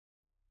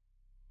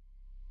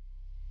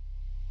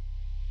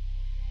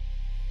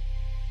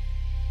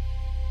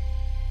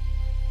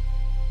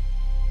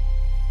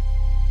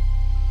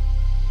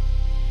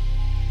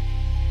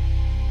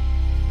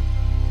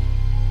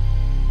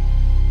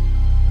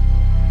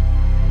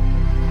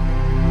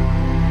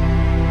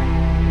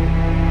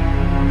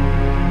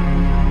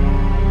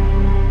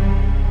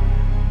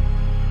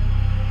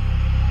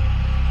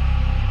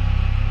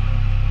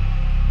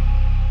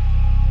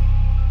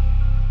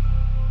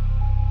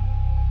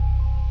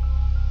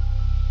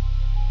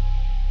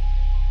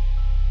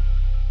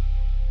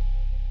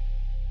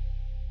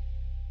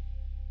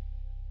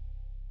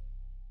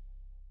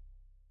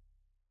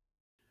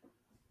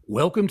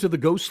Welcome to the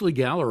Ghostly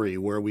Gallery,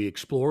 where we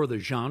explore the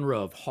genre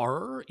of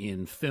horror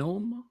in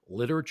film,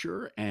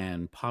 literature,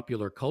 and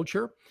popular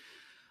culture.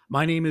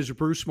 My name is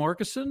Bruce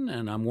Markison,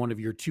 and I'm one of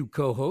your two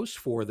co hosts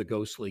for the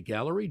Ghostly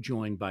Gallery,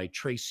 joined by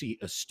Tracy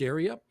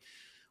Asteria.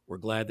 We're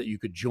glad that you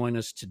could join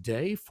us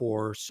today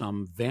for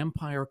some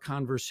vampire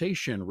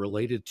conversation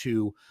related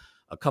to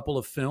a couple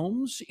of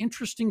films,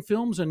 interesting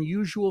films,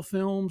 unusual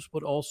films,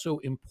 but also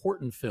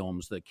important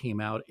films that came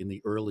out in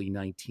the early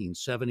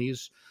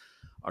 1970s.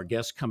 Our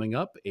guest coming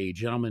up, a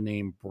gentleman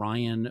named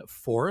Brian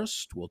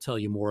Forrest. We'll tell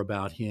you more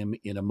about him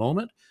in a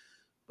moment.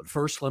 But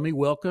first, let me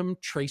welcome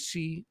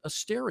Tracy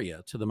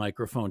Asteria to the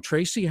microphone.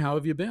 Tracy, how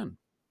have you been?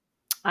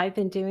 I've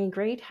been doing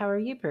great. How are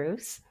you,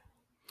 Bruce?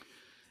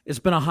 It's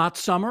been a hot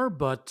summer,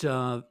 but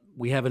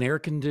we have an air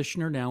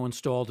conditioner now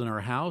installed in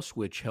our house,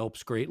 which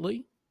helps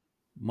greatly.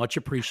 Much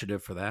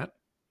appreciative for that.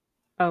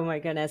 Oh my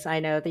goodness, I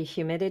know the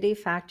humidity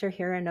factor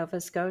here in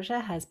Nova Scotia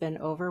has been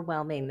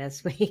overwhelming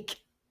this week.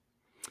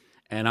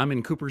 And I'm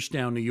in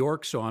Cooperstown, New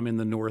York, so I'm in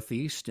the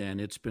Northeast, and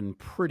it's been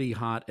pretty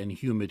hot and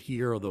humid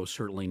here, although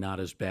certainly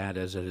not as bad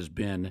as it has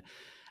been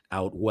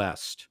out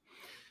west.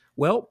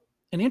 Well,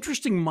 an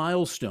interesting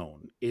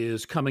milestone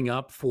is coming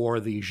up for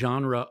the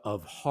genre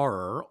of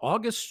horror.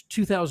 August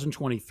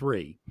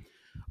 2023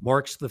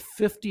 marks the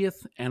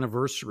 50th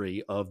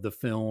anniversary of the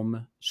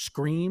film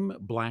Scream,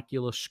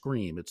 Blackula,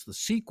 Scream. It's the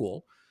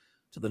sequel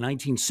to the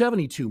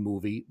 1972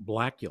 movie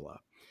Blackula.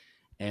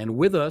 And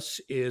with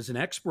us is an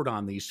expert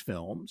on these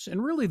films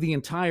and really the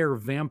entire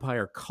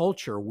vampire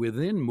culture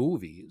within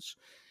movies.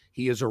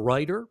 He is a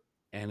writer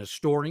and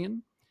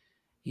historian.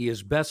 He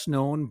is best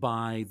known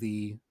by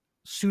the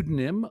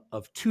pseudonym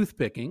of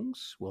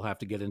Toothpickings. We'll have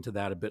to get into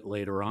that a bit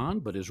later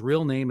on, but his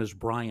real name is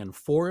Brian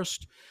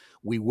Forrest.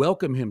 We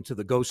welcome him to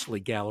the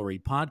Ghostly Gallery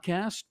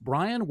podcast.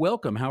 Brian,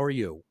 welcome. How are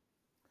you?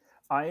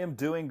 I am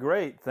doing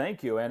great,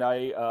 thank you. And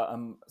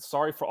I'm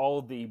sorry for all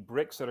of the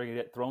bricks that are going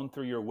to get thrown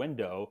through your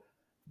window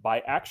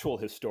by actual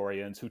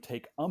historians who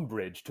take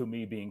umbrage to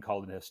me being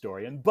called an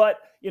historian. But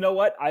you know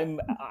what? I'm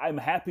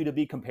happy to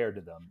be compared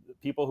to them.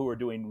 People who are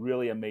doing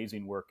really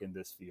amazing work in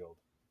this field.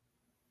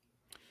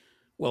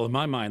 Well, in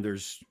my mind,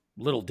 there's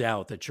little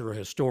doubt that you're a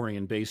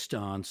historian based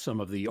on some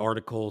of the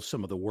articles,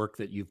 some of the work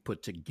that you've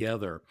put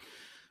together.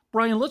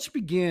 Brian, let's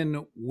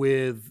begin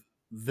with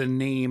the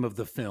name of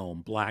the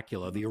film,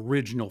 Blackula, the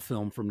original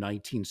film from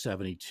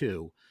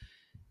 1972.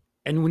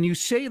 And when you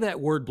say that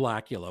word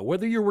Blackula,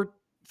 whether you're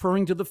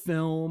referring to the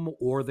film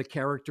or the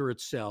character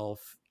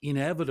itself,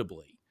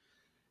 inevitably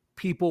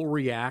people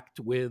react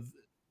with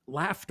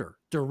laughter,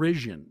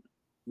 derision.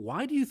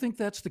 Why do you think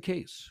that's the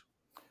case?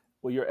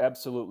 Well, you're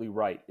absolutely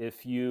right.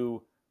 If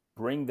you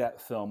bring that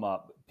film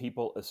up,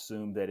 people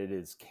assume that it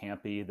is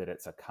campy, that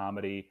it's a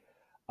comedy,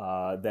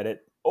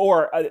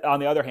 or on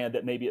the other hand,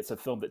 that maybe it's a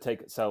film that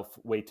takes itself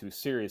way too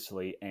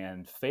seriously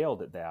and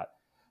failed at that.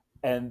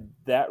 And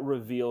that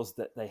reveals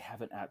that they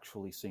haven't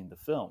actually seen the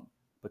film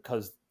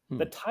because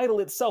the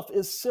title itself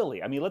is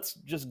silly. I mean, let's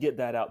just get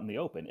that out in the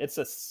open. It's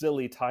a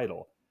silly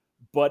title,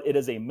 but it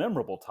is a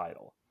memorable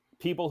title.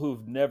 People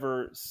who've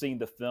never seen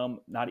the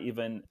film, not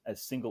even a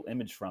single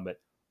image from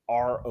it,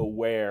 are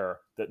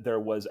aware that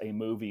there was a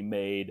movie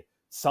made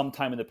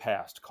sometime in the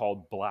past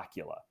called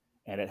Blackula,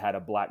 and it had a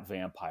black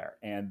vampire.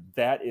 And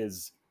that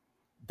is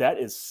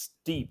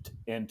steeped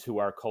into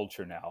our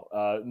culture now,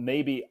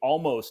 maybe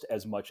almost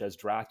as much as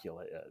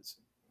Dracula is.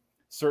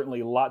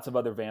 Certainly lots of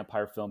other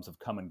vampire films have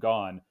come and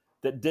gone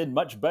that did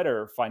much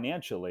better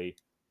financially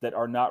that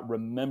are not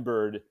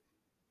remembered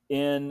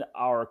in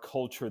our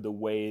culture the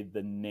way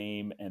the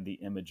name and the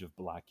image of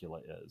Blackula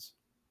is.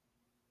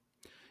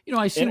 You know,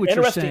 I see what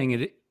you're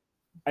saying.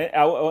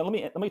 Let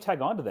me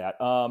tag on to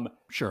that.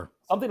 Sure.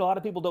 Something a lot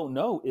of people don't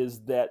know is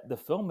that the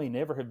film may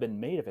never have been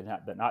made if it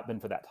had not been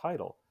for that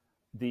title.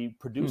 The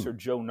producer,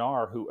 Joe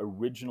Narr, who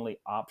originally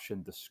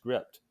optioned the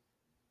script,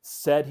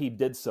 said he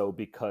did so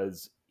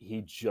because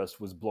he just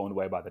was blown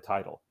away by the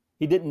title.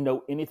 He didn't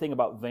know anything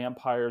about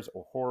vampires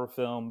or horror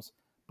films,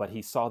 but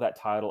he saw that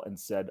title and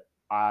said,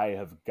 I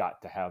have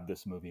got to have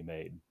this movie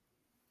made.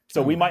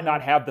 So we might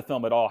not have the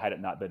film at all had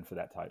it not been for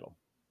that title.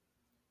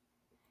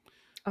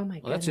 Oh my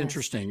goodness. Well, that's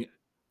interesting.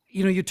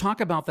 You know, you talk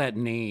about that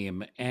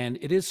name, and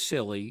it is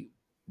silly,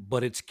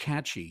 but it's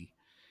catchy.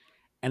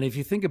 And if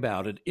you think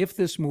about it, if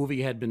this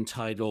movie had been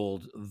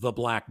titled The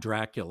Black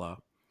Dracula,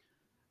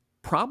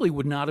 probably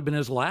would not have been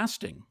as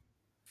lasting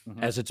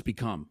as it's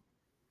become.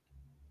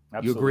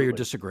 Absolutely. You agree or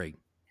disagree?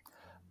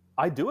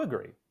 I do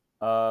agree.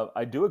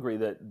 I do agree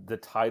that the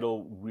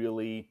title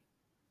really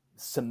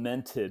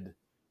cemented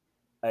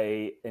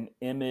an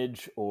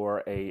image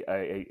or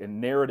a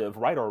narrative,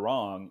 right or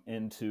wrong,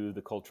 into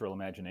the cultural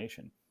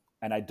imagination.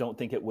 And I don't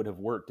think it would have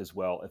worked as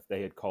well if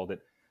they had called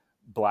it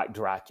Black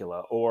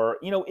Dracula, or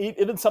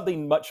even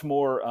something much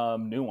more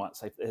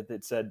nuanced.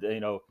 It said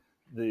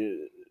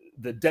the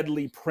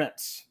Deadly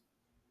Prince,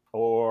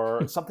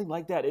 or something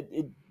like that.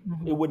 It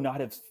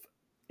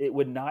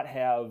would not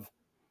have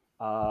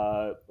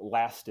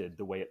lasted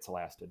the way it's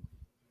lasted.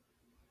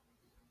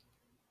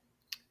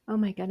 Oh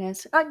my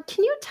goodness.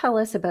 Can you tell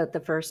us about the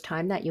first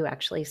time that you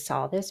actually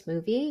saw this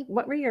movie?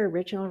 What were your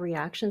original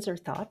reactions or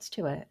thoughts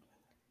to it?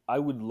 I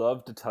would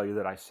love to tell you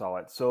that I saw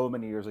it so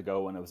many years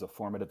ago and it was a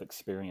formative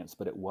experience,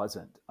 but it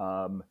wasn't.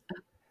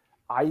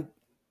 I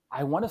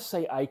I want to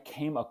say I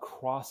came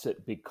across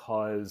it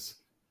because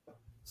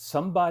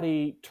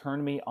somebody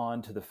turned me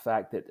on to the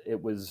fact that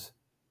it was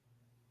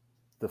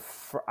the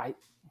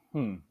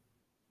hmm.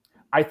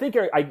 I think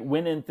I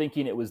went in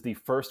thinking it was the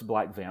first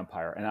black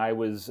vampire, and I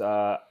was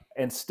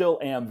and still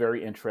am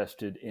very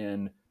interested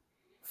in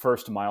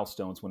first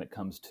milestones when it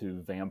comes to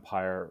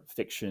vampire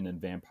fiction and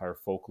vampire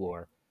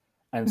folklore.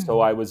 And so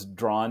Mhm. I was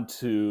drawn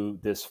to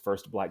this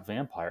first black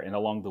vampire, and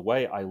along the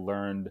way, I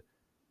learned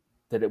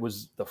that it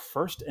was the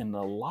first in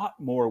a lot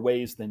more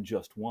ways than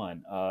just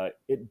one.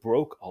 It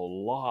broke a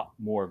lot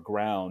more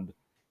ground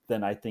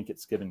than I think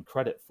it's given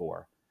credit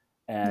for.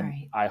 And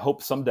Right. I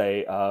hope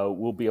someday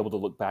we'll be able to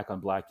look back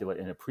on Blackula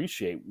and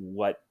appreciate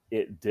what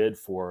it did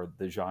for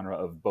the genre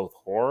of both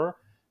horror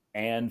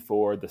and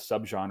for the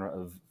subgenre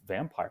of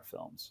vampire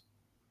films.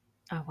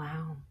 Oh,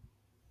 wow.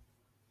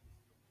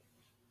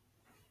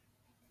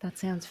 That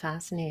sounds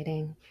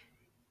fascinating.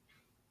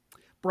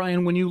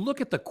 Brian, when you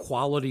look at the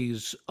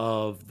qualities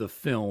of the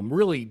film,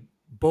 really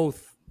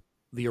both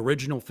the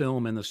original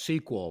film and the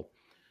sequel,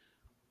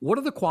 what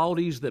are the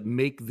qualities that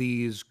make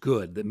these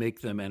good, that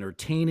make them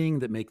entertaining,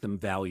 that make them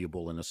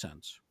valuable in a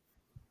sense?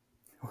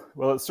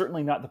 Well, it's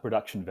certainly not the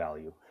production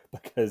value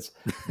because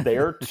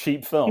they're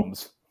cheap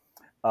films.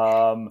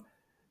 Um,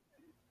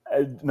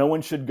 no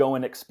one should go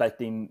in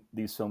expecting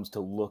these films to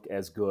look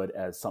as good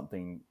as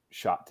something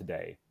shot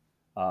today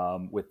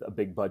with a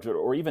big budget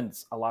or even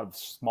a lot of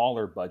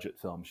smaller budget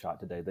films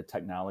shot today. The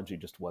technology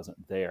just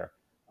wasn't there.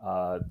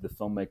 The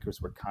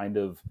filmmakers were kind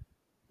of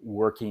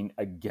working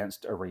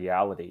against a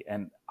reality.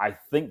 And I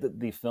think that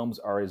the films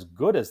are as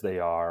good as they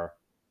are,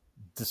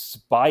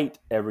 despite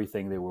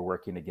everything they were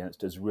working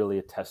against, is really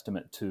a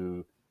testament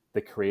to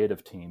the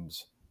creative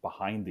teams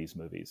behind these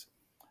movies.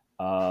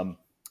 Um,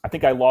 I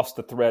think I lost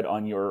the thread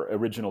on your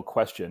original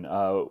question.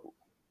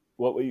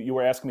 What you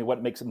were asking me?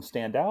 What makes them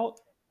stand out?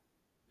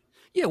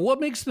 Yeah, what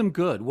makes them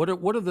good? What are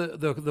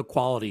the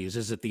qualities?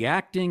 Is it the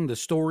acting, the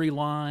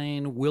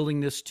storyline,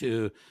 willingness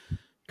to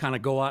kind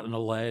of go out on a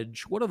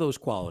ledge? What are those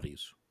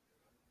qualities?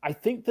 I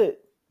think that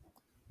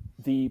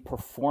the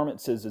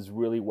performances is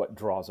really what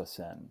draws us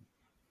in.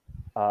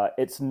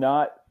 It's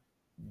not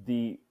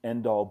the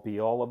end all be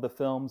all of the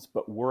films,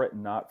 but were it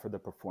not for the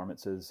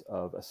performances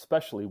of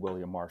especially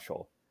William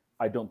Marshall,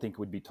 I don't think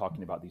we'd be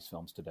talking about these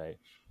films today.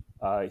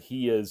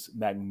 He is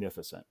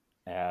magnificent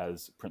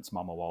as Prince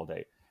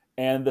Mamuwalde,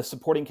 and the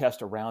supporting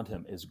cast around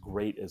him is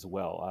great as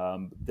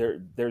well.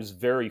 There's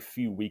very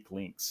few weak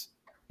links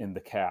in the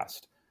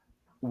cast.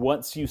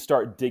 Once you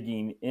start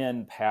digging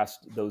in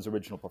past those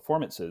original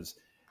performances,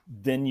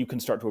 then you can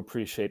start to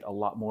appreciate a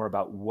lot more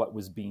about what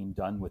was being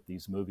done with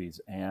these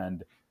movies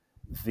and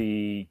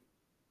the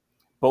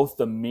both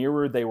the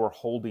mirror they were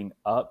holding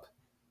up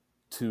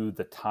to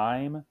the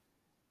time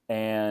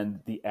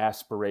and the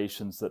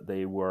aspirations that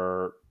they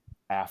were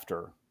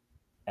after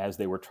as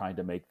they were trying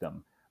to make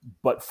them.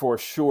 But for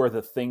sure,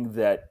 the thing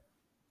that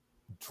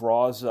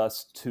draws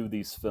us to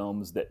these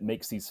films, that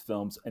makes these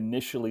films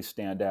initially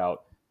stand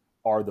out,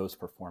 are those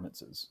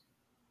performances.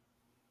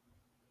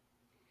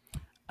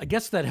 I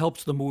guess that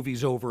helps the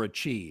movies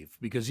overachieve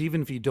because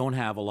even if you don't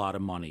have a lot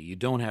of money, you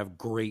don't have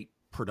great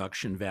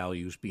production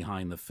values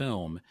behind the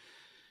film.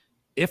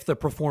 If the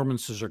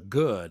performances are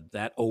good,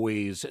 that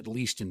always, at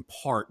least in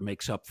part,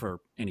 makes up for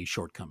any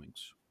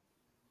shortcomings.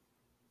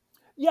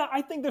 Yeah,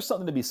 I think there's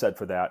something to be said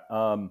for that.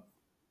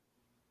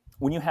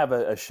 When you have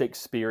a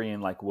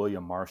Shakespearean like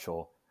William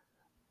Marshall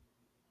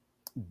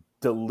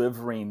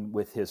delivering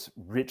with his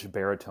rich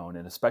baritone,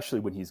 and especially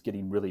when he's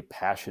getting really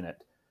passionate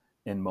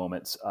in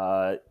moments,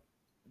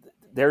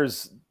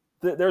 there's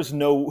there's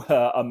no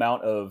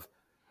amount of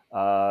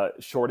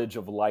shortage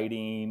of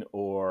lighting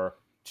or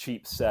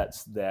cheap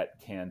sets that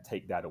can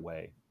take that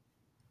away.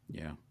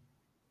 Yeah.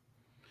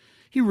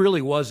 He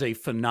really was a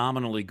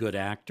phenomenally good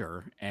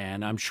actor,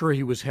 and I'm sure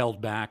he was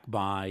held back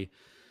by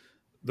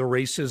the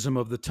racism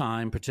of the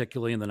time,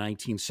 particularly in the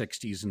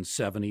 1960s and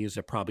 70s,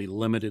 that probably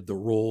limited the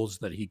roles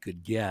that he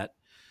could get.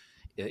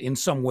 In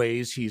some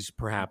ways, he's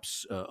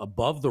perhaps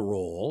above the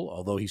role,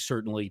 although he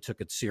certainly took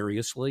it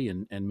seriously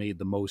and made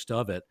the most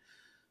of it.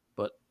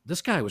 But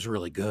this guy was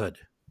really good.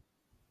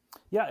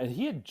 Yeah, and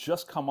he had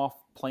just come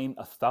off playing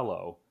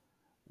Othello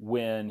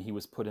when he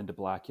was put into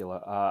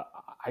Blackula.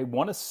 I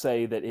want to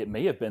say that it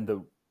may have been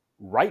the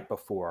right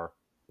before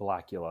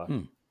Blackula,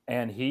 Hmm.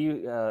 and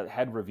he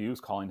had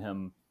reviews calling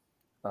him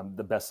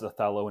the best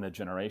Othello in a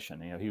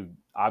generation. You know, he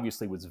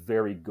obviously was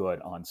very good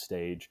on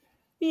stage.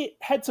 He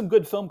had some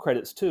good film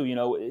credits too. You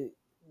know,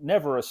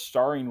 never a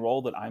starring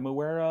role that I'm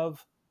aware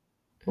of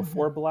Mhm.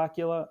 before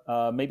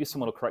Blackula. Maybe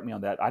someone will correct me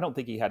on that. I don't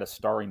think he had a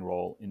starring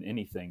role in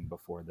anything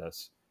before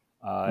this.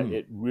 Hmm.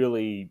 It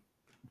really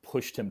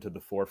pushed him to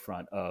the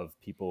forefront of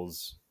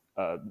people's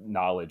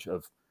knowledge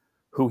of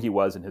who he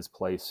was and his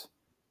place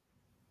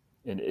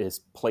in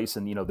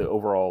the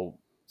overall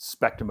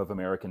spectrum of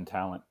American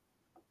talent.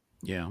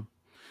 Yeah.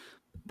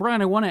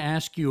 Brian, I want to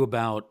ask you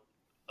about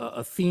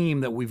a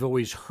theme that we've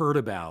always heard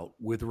about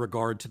with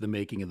regard to the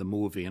making of the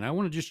movie, and I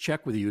want to just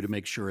check with you to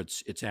make sure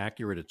it's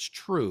accurate, it's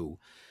true.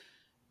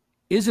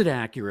 Is it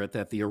accurate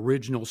that the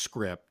original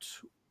script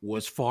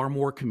was far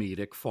more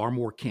comedic, far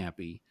more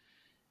campy,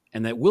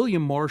 and that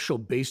William Marshall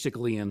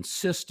basically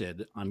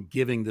insisted on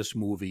giving this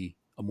movie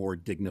a more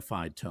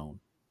dignified tone?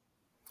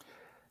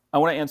 I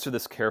want to answer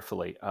this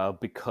carefully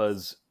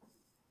because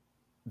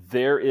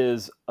there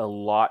is a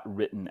lot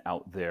written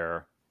out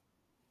there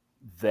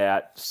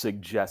that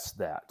suggests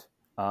that.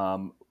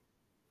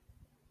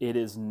 It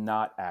is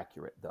not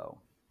accurate, though.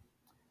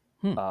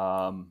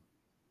 Hmm.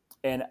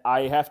 And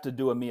I have to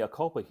do a mea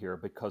culpa here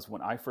because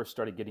when I first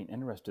started getting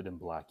interested in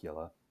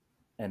Blackula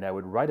and I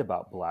would write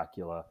about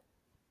Blackula,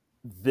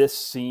 this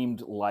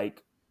seemed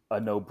like a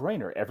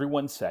no-brainer.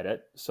 Everyone said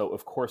it, so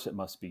of course it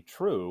must be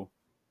true.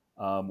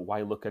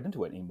 Why look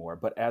into it anymore?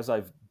 But as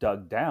I've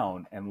dug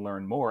down and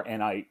learned more,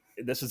 and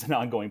this is an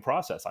ongoing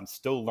process. I'm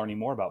still learning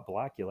more about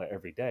Blackula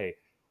every day.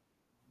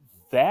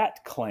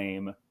 That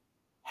claim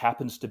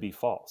happens to be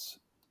false.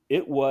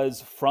 It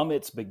was from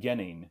its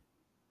beginning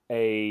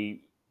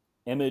a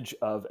image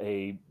of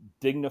a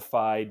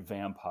dignified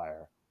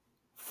vampire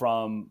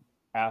from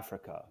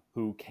Africa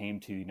who came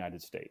to the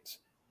United States.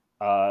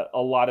 A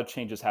lot of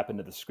changes happened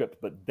to the script,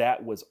 but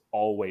that was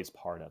always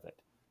part of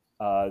it.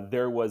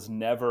 There was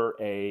never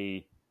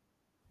a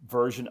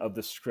version of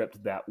the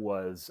script that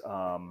was,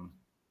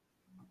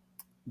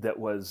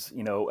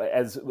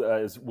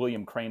 as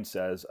William Crane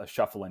says, a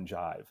shuffle and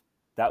jive.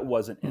 That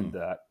wasn't in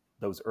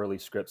those early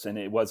scripts, and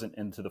it wasn't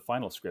into the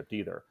final script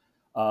either.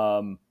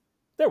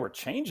 There were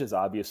changes,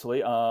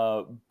 obviously,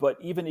 but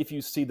even if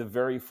you see the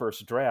very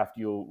first draft,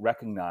 you'll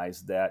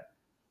recognize that,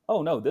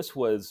 oh no, this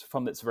was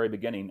from its very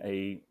beginning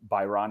a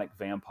Byronic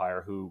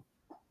vampire who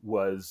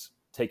was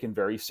taken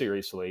very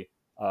seriously,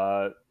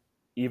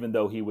 even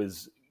though he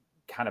was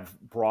kind of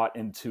brought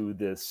into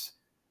this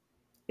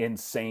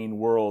insane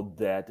world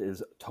that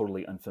is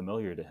totally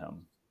unfamiliar to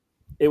him.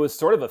 It was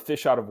sort of a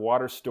fish out of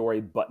water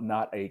story, but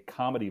not a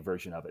comedy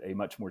version of it, a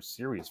much more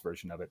serious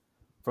version of it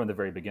from the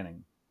very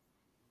beginning.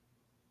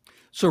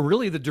 So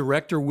really the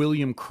director,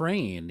 William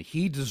Crane,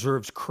 he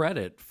deserves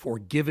credit for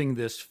giving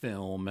this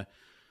film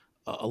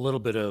a little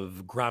bit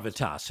of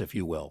gravitas, if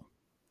you will.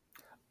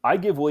 I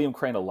give William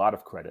Crane a lot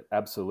of credit,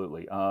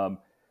 absolutely. And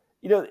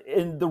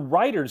the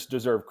writers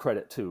deserve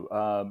credit too.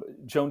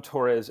 Joan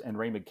Torres and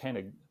Raymond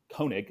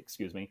Koenig,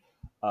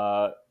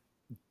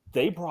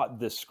 they brought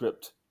this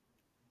script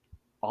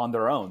on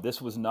their own.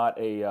 This was not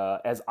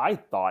as I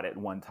thought at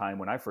one time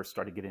when I first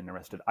started getting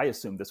interested, I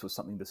assumed this was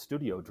something the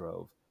studio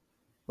drove.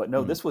 But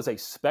no, this was a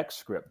spec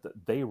script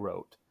that they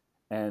wrote,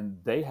 and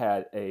they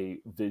had a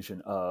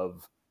vision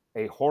of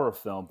a horror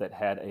film that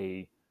had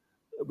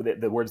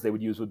the words they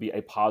would use would be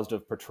a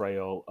positive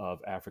portrayal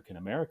of African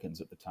Americans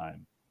at the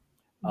time.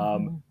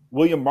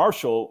 William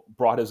Marshall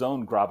brought his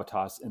own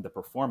gravitas in the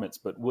performance,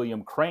 but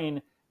William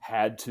Crane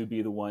had to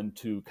be the one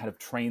to kind of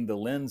train the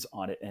lens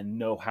on it and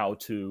know how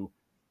to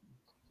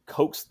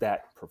coax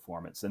that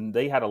performance. And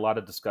they had a lot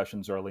of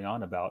discussions early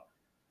on about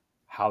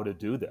how to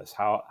do this,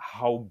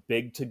 how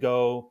big to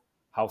go,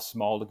 how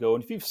small to go.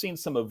 And if you've seen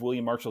some of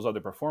William Marshall's other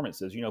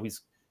performances,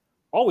 he's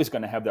always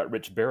going to have that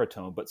rich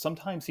baritone, but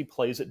sometimes he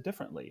plays it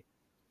differently.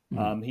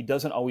 He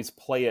doesn't always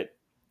play it.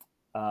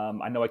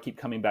 I know I keep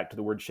coming back to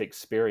the word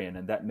Shakespearean,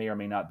 and that may or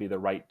may not be the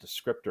right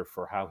descriptor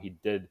for how he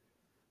did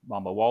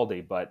Mama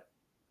Walde, but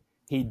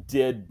he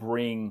did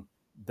bring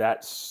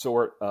that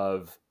sort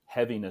of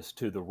heaviness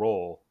to the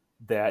role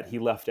that he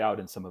left out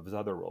in some of his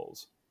other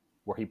roles,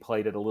 where he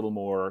played it a little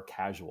more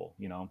casual,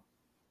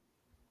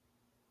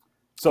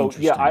 So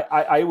yeah,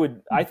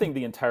 I think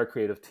the entire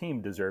creative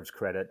team deserves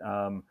credit.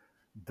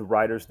 The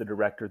writers, the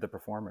director, the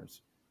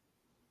performers.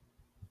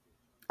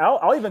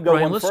 I'll even go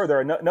one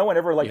further. No one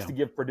ever likes to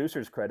give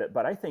producers credit,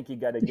 but I think you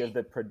got to give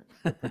the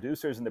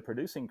producers and the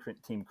producing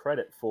team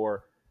credit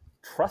for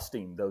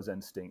trusting those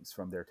instincts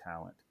from their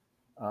talent,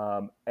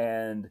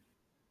 and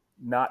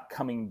not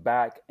coming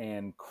back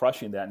and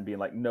crushing that and being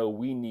like, no,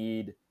 we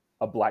need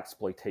a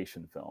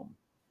blaxploitation film,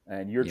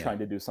 and you're trying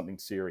to do something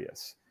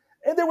serious.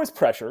 And there was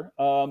pressure.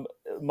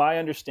 My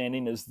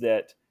understanding is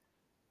that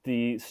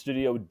the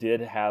studio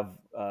did have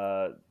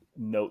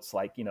notes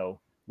like,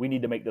 we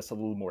need to make this a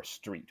little more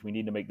street. We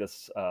need to make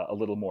this a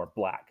little more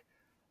black.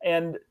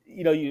 And,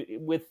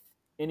 with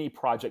any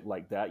project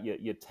like that,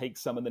 you take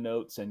some of the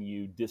notes and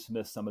you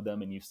dismiss some of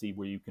them and you see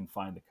where you can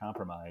find the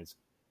compromise.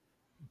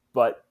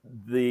 But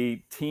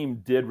the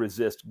team did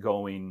resist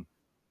going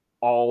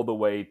all the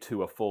way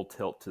to a full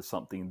tilt to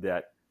something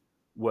that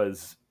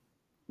was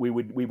we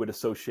would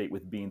associate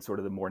with being sort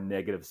of the more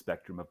negative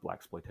spectrum of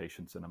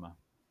blaxploitation cinema.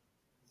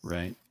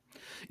 Right.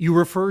 You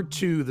referred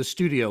to the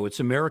studio. It's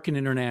American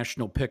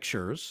International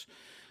Pictures.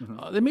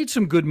 They made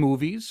some good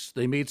movies.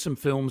 They made some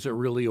films that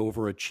really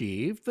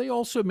overachieved. They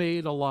also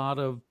made a lot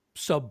of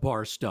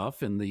subpar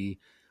stuff in the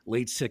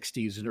late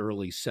 60s and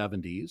early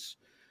 70s.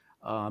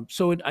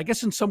 So I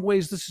guess in some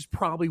ways, this is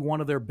probably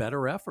one of their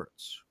better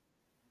efforts.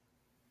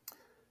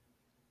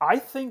 I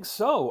think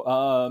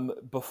so.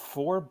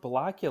 Before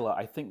Blackula,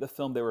 I think the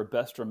film they were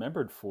best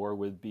remembered for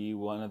would be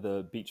one of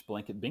the Beach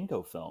Blanket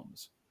Bingo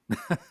films.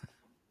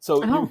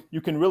 So Oh,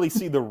 you can really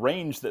see the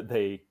range that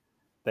they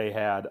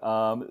had.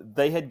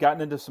 They had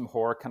gotten into some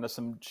horror, kind of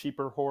some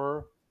cheaper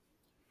horror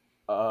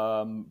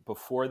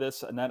before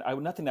this, and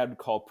nothing I would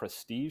call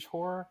prestige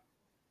horror,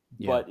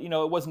 Yeah. but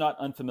it was not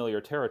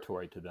unfamiliar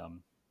territory to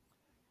them.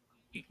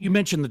 You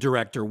mentioned the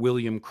director,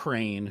 William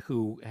Crane,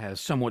 who has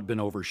somewhat been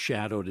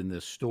overshadowed in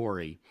this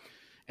story.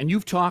 And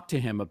you've talked to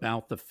him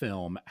about the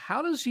film.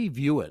 How does he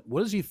view it?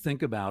 What does he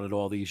think about it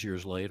all these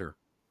years later?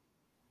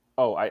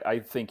 Oh, I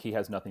think he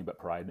has nothing but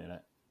pride in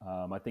it.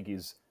 I think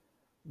he's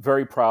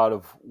very proud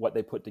of what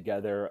they put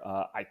together.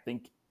 I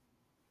think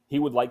he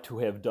would like to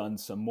have done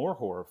some more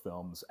horror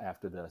films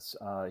after this.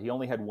 He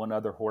only had one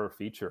other horror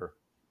feature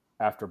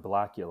after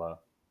Blackula,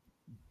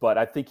 but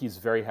I think he's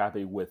very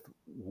happy with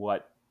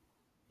what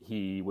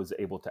he was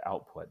able to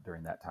output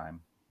during that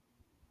time.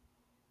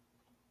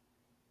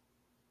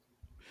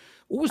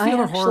 What was the I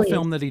other horror actually,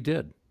 film that he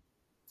did?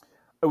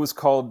 It was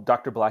called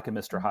Dr. Black and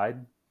Mr.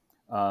 Hyde.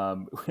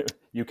 Um,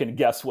 you can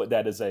guess what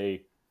that is uh,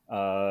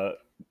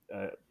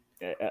 uh,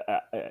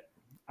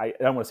 I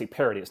don't want to say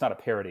parody. It's not a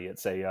parody.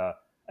 It's an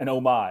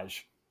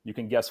homage. You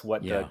can guess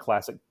what Yeah,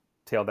 classic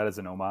tale that is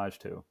an homage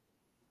to.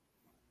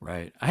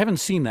 right. I haven't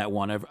seen that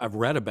one. I've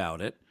read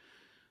about it.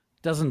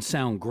 Doesn't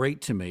sound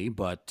great to me,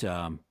 but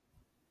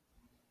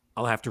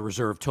I'll have to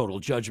reserve total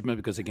judgment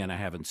because, again, I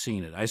haven't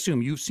seen it. I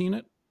assume you've seen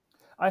it?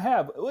 I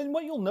have. And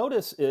what you'll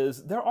notice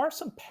is there are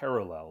some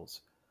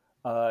parallels.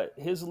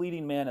 His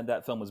leading man in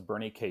that film was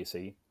Bernie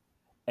Casey,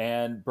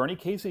 and Bernie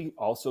Casey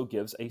also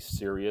gives a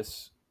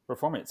serious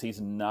performance. He's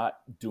not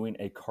doing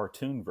a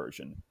cartoon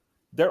version.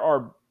 There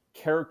are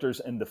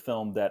characters in the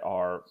film that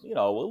are,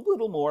 a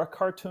little more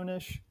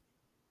cartoonish,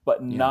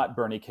 but Yeah. not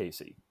Bernie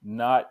Casey,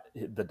 not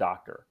the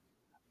Doctor.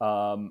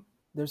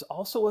 There's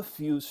also a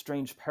few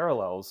strange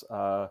parallels.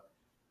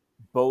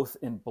 Both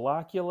in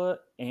Blackula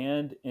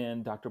and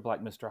in Dr.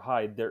 Black, Mr.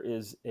 Hyde, there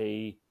is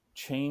a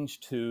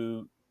change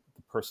to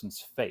the person's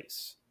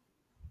face.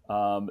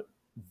 Um,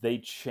 they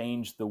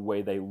change the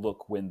way they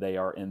look when they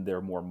are in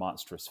their more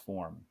monstrous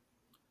form.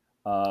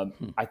 Hmm.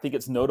 I think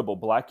it's notable.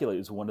 Blackula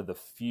is one of the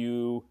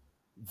few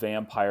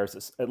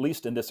vampires, at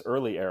least in this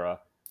early era,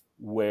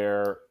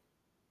 where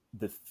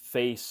the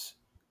face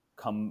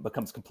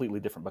becomes completely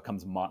different,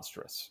 becomes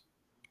monstrous.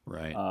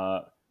 Right.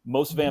 Uh,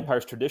 Most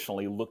vampires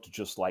traditionally looked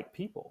just like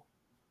people,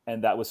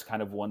 and that was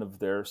kind of one of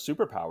their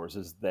superpowers,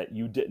 is that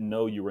you didn't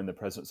know you were in the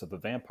presence of a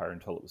vampire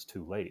until it was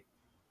too late.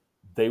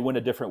 They went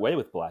a different way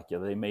with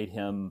Blackula. They made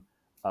him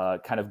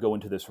kind of go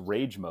into this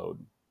rage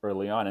mode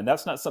early on, and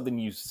that's not something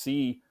you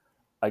see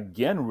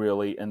again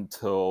really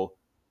until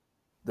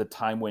the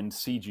time when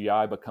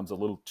CGI becomes a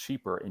little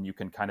cheaper and you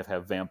can kind of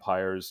have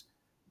vampires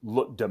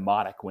look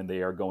demonic when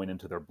they are going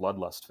into their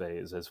bloodlust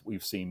phase, as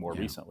we've seen more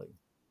Yeah. recently.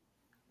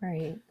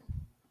 right.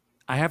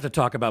 I have to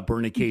talk about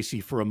Bernie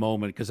Casey for a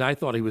moment because I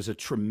thought he was a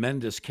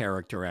tremendous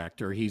character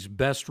actor. He's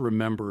best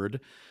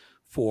remembered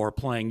for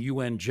playing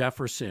UN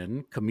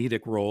Jefferson,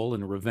 comedic role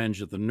in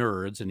Revenge of the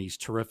Nerds, and he's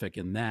terrific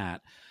in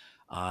that.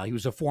 He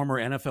was a former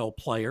NFL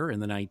player in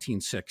the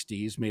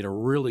 1960s, made a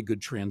really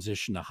good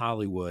transition to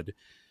Hollywood,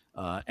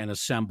 and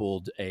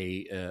assembled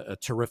a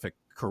terrific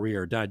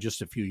career. Died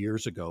just a few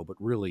years ago, but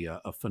really a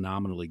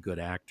phenomenally good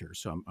actor.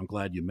 So I'm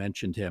glad you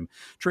mentioned him.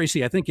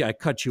 Tracy, I think I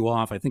cut you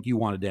off. I think you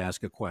wanted to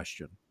ask a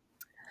question.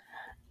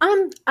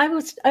 I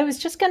was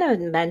just gonna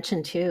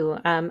mention too,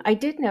 I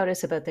did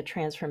notice about the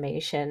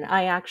transformation.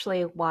 I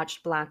actually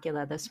watched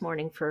Blackula this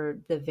morning for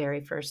the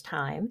very first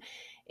time.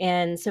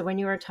 And so when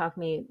you were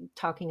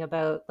talking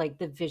about like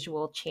the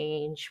visual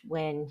change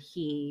when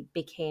he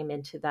became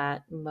into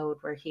that mode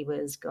where he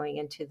was going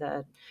into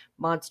the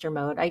monster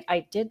mode,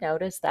 I did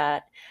notice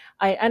that.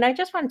 I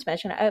just wanted to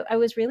mention I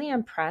was really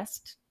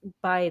impressed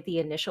by the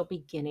initial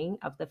beginning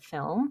of the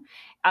film.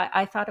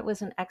 I thought it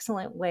was an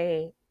excellent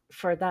way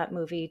for that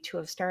movie to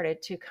have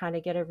started to kind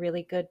of get a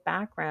really good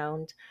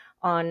background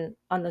on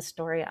the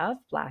story of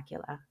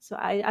Blackula. So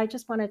I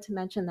just wanted to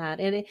mention that.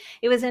 It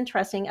was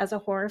interesting as a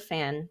horror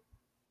fan.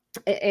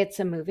 It's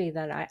a movie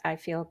that I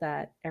feel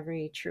that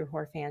every true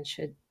horror fan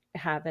should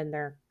have in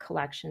their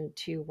collection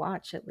to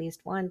watch at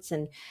least once.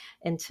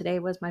 And today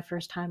was my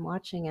first time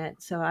watching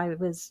it. So I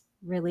was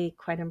really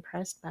quite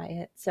impressed by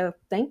it. So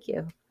thank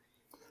you.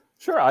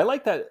 Sure, I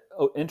like that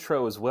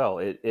intro as well.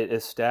 It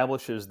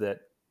establishes that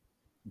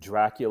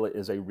Dracula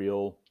is a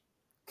real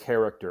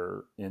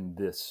character in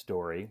this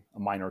story, a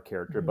minor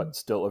character, Mhm. but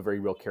still a very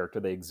real character.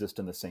 They exist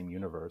in the same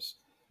universe.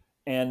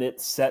 And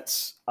it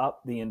sets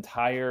up the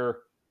entire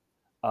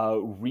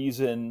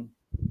reason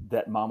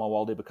that Mama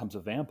Walde becomes a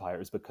vampire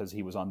is because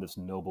he was on this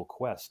noble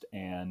quest.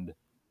 And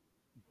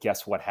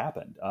guess what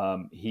happened?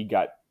 He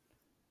got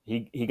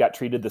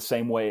treated the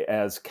same way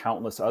as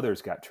countless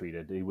others got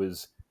treated. He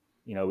was,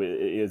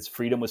 his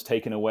freedom was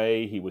taken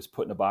away. He was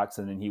put in a box,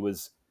 and then he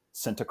was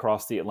sent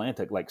across the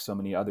Atlantic like so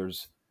many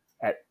others.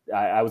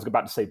 I was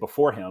about to say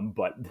before him,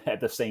 but at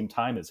the same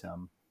time as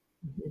him.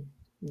 Mhm.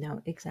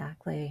 No,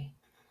 exactly.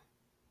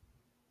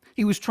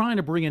 He was trying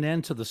to bring an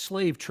end to the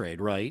slave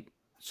trade, right?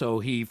 So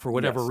he, for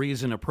whatever Yes.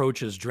 reason,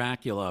 approaches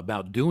Dracula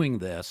about doing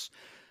this,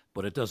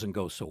 but it doesn't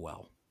go so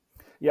well.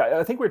 Yeah,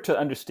 I think we're to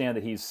understand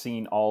that he's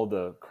seen all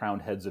the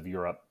crowned heads of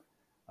Europe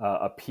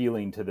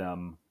appealing to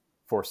them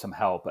for some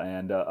help.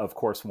 And of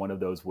course, one of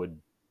those would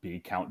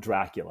be Count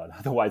Dracula.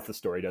 Otherwise, the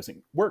story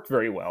doesn't work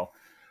very well.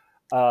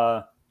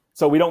 Uh,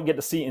 so we don't get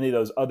to see any of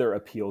those other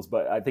appeals,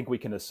 but I think we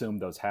can assume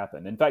those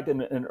happen. In fact,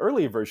 in an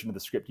earlier version of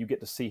the script, you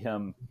get to see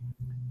him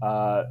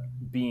uh,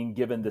 being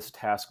given this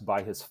task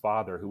by his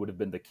father, who would have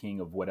been the king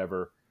of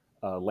whatever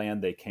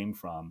land they came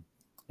from,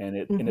 and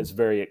Hmm. it's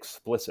very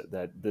explicit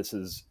that this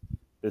is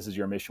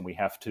your mission. We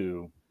have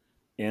to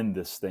end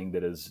this thing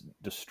that is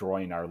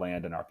destroying our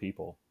land and our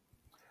people.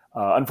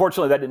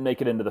 Unfortunately, that didn't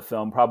make it into the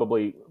film.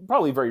 Probably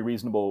very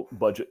reasonable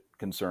budget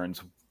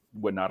concerns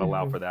would not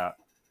allow Hmm. for that.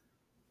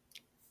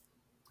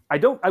 I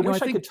don't. I I wish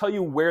I could think, tell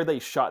you where they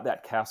shot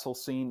that castle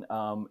scene.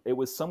 It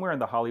was somewhere in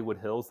the Hollywood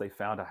Hills. They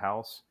found a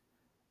house,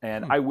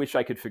 and hmm. I wish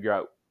I could figure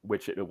out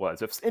which it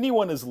was. If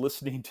anyone is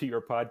listening to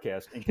your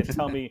podcast and can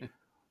tell me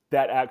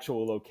that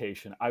actual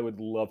location, I would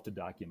love to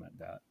document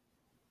that.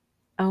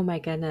 Oh my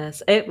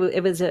goodness. It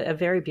was a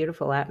very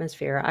beautiful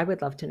atmosphere. I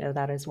would love to know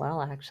that as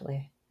well,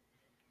 actually.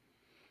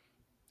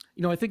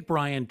 I think,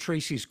 Brian,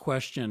 Tracy's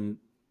question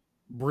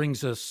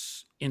brings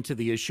us into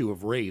the issue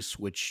of race,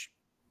 which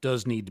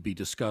does need to be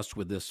discussed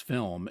with this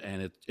film.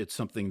 And it's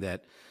something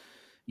that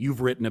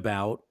you've written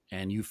about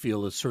and you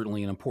feel is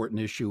certainly an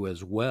important issue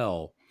as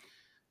well.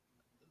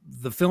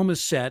 The film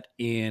is set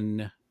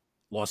in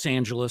Los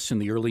Angeles in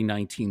the early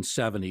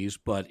 1970s,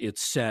 but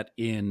it's set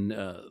in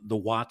the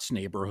Watts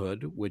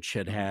neighborhood, which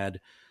had Mhm.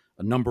 had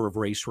a number of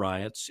race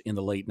riots in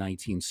the late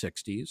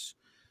 1960s.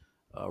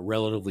 A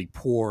relatively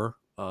poor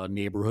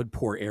neighborhood,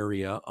 poor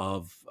area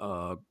of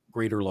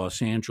greater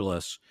Los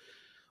Angeles.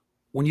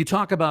 When you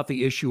talk about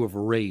the issue of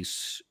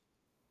race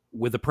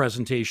with the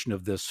presentation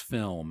of this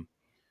film,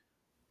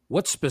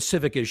 what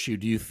specific issue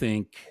do you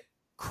think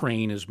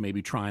Crane is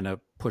maybe trying to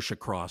push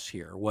across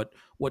here? What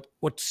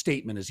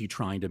statement is he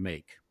trying to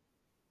make?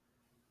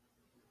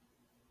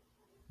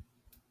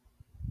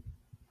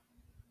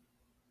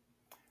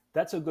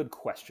 That's a good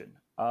question.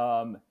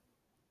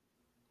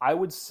 I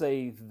would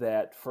say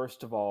that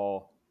first of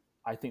all,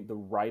 I think the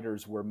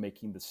writers were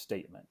making the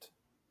statement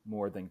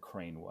more than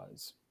Crane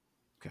was,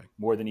 Okay.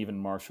 more than even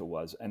Marshall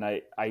was, and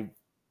I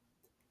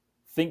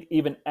think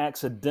even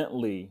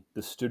accidentally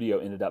the studio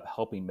ended up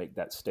helping make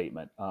that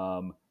statement.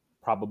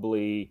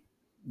 Probably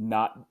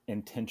not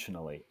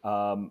intentionally.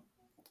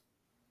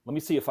 Let me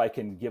see if I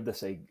can give this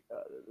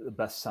the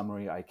best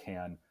summary I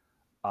can.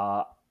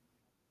 Uh,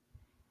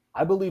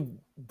 I believe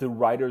the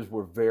writers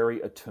were very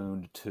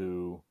attuned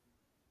to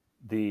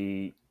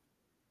the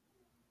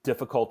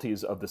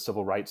difficulties of the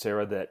civil rights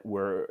era that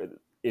were,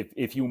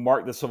 if you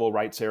mark the civil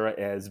rights era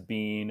as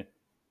being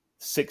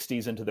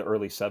 60s into the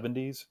early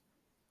 70s,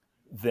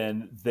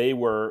 then they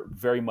were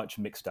very much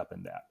mixed up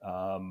in that.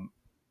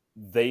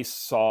 They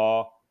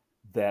saw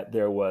that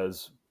there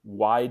was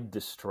wide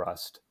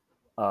distrust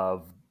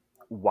of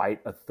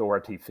white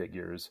authority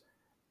figures,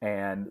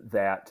 and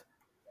that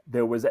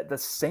there was at the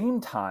same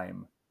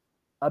time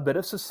a bit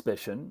of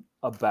suspicion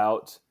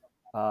about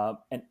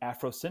an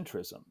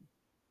Afrocentrism.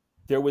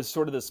 There was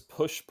sort of this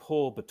push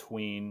pull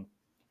between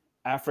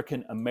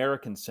African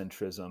American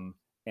centrism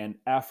and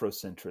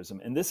Afrocentrism.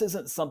 And this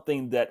isn't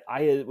something that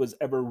I was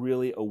ever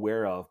really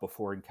aware of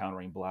before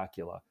encountering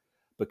Blackula,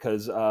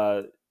 because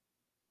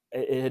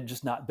it had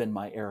just not been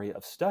my area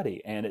of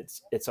study. And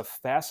it's a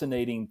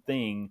fascinating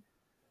thing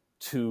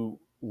to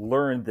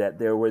learn that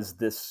there was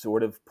this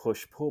sort of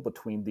push pull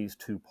between these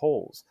two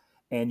poles.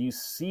 And you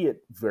see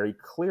it very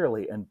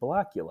clearly in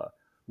Blackula,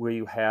 where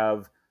you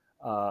have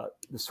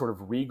this sort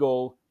of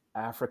regal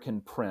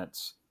African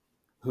prince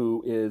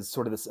who is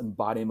sort of this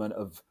embodiment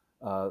of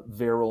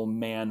virile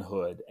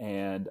manhood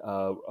and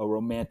a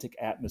romantic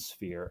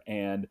atmosphere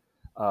and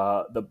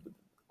the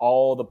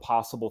all the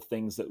possible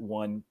things that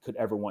one could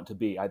ever want to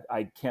be.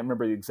 I can't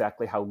remember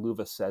exactly how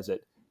Luva says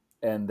it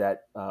in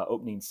that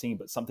opening scene,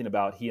 but something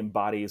about he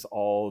embodies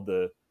all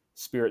the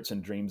spirits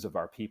and dreams of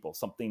our people,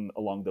 something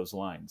along those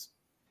lines.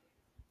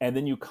 And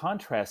then you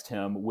contrast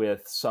him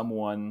with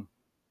someone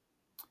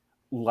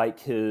like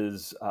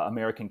his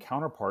American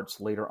counterparts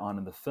later on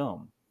in the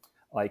film,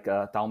 like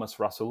Thalmas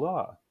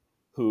Rasulullah,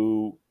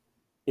 who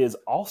is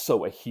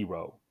also a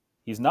hero.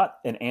 He's not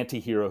an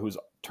anti-hero who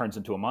turns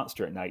into a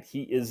monster at night.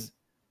 He is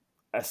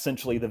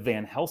essentially the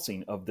Van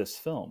Helsing of this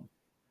film.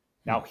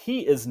 Hmm. Now,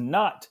 he is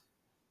not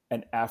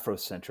an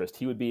Afrocentrist.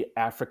 He would be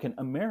African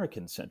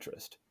American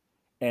centrist.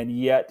 And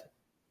yet,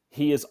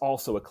 he is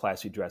also a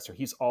classy dresser.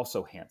 He's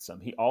also handsome.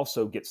 He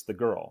also gets the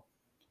girl.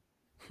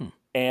 Hmm.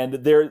 And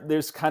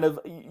there's kind of,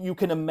 you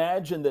can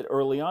imagine that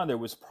early on there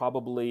was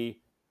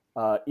probably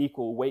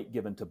equal weight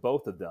given to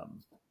both of them.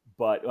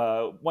 But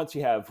once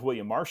you have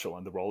William Marshall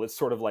in the role, it's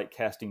sort of like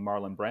casting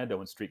Marlon Brando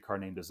in Streetcar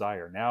Named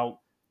Desire. Now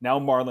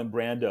Marlon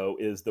Brando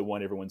is the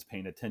one everyone's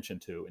paying attention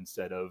to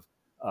instead of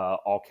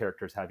all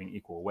characters having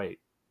equal weight.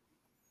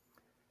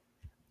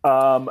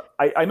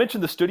 I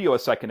mentioned the studio a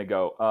second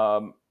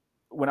ago.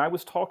 When I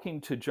was talking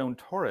to Joan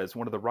Torres,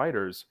 one of the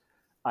writers,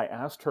 I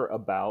asked her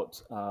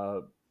about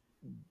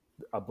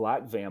a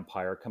black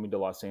vampire coming to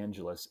Los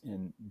Angeles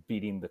and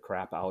beating the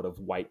crap out of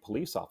white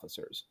police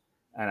officers.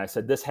 And I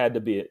said, this had to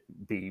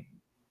be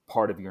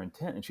part of your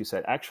intent. And she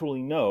said,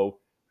 actually, no,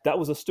 that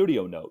was a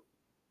studio note.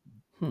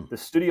 Hmm. The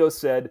studio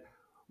said,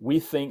 we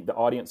think the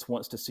audience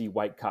wants to see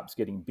white cops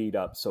getting beat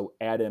up, so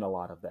add in a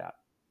lot of that.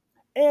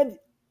 And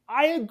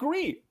I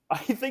agree. I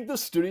think the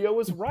studio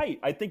was right.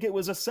 I think it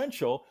was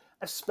essential,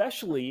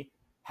 especially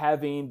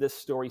having this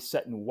story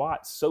set in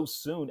Watts so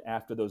soon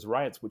after those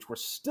riots, which were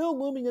still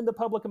looming in the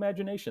public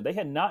imagination. They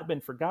had not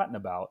been forgotten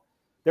about.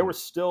 There were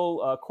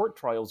still court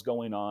trials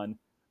going on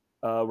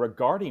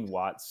regarding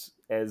Watts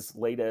as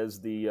late as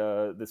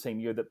the same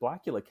year that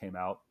Blackula came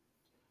out.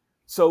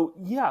 So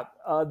yeah,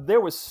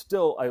 there was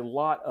still a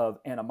lot of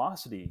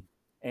animosity,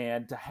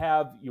 and to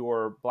have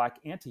your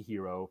black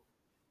antihero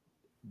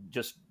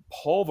just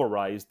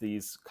pulverize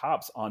these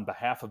cops on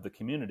behalf of the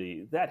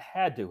community, that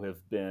had to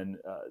have been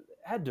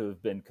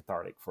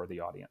cathartic for the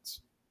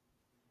audience.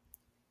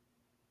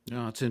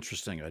 No, it's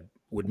interesting. I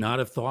would not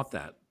have thought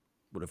that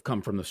would have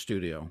come from the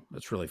studio.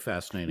 That's really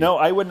fascinating. No,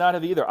 I would not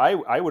have either.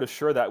 I would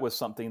assure that was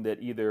something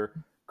that either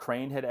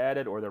Crane had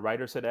added or the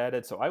writers had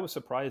added. So I was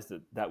surprised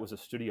that that was a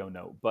studio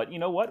note. But you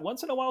know what?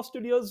 Once in a while,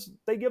 studios,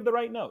 they give the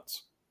right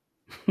notes.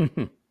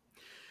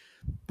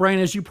 Brian,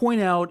 as you point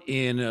out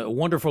in a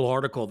wonderful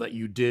article that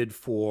you did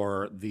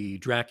for the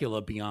Dracula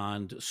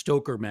Beyond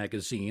Stoker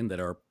magazine that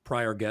our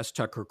prior guest,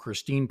 Tucker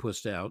Christine,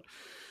 pushed out,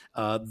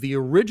 the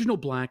original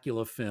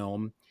Blackula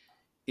film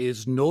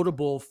is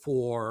notable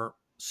for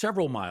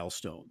several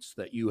milestones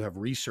that you have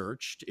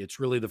researched. It's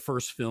really the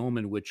first film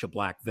in which a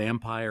black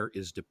vampire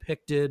is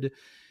depicted.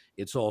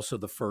 It's also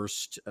the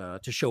first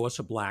to show us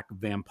a black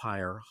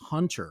vampire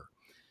hunter.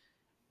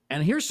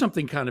 And here's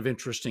something kind of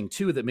interesting,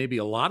 too, that maybe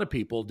a lot of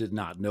people did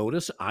not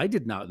notice. I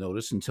did not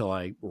notice until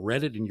I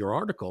read it in your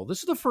article. This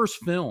is the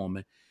first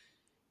film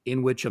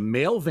in which a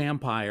male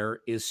vampire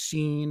is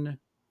seen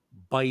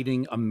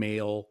biting a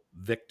male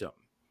victim.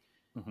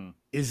 Mm-hmm.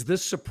 Is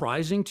this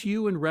surprising to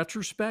you in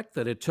retrospect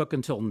that it took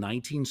until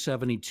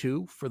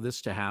 1972 for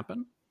this to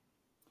happen?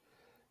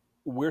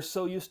 We're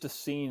so used to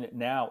seeing it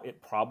now,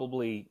 it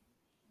probably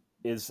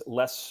is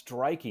less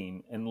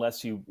striking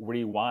unless you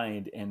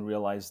rewind and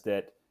realize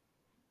that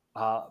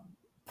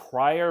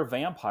prior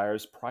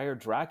vampires, prior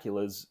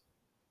Draculas,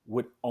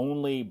 would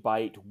only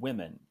bite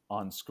women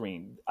on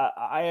screen.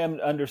 I am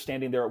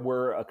understanding there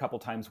were a couple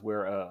times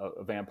where a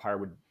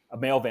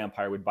male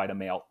vampire would bite a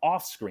male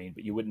off screen,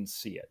 but you wouldn't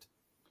see it.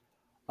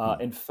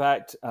 In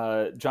fact,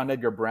 John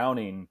Edgar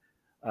Browning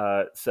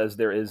says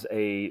there is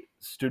a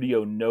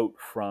studio note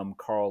from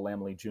Carl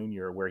Laemmle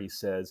Jr. where he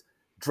says,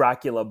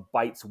 Dracula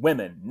bites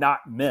women,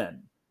 not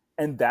men.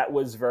 And that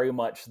was very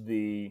much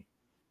the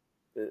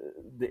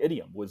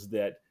idiom, was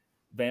that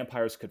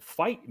vampires could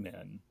fight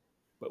men,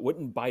 but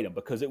wouldn't bite them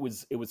because it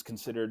was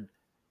considered,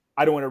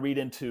 I don't want to read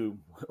into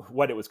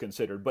what it was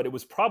considered, but it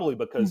was probably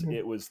because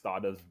it was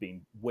thought of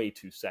being way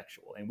too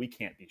sexual, and we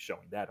can't be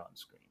showing that on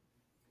screen.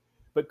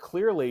 But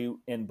clearly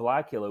in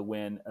Blackula,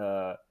 when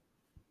a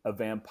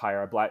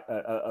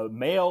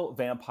male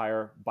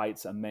vampire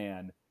bites a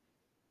man,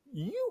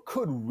 you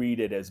could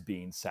read it as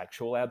being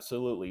sexual,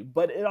 absolutely,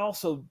 but it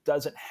also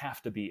doesn't have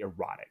to be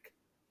erotic.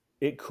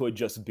 It could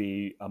just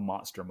be a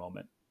monster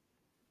moment.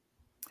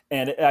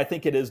 And I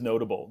think it is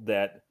notable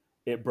that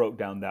it broke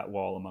down that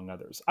wall, among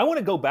others. I want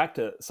to go back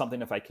to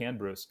something, if I can,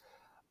 Bruce.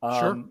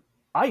 Sure.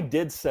 I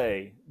did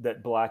say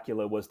that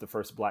Blackula was the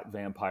first black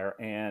vampire,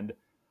 and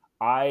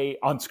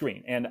on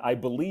screen. And I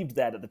believed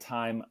that at the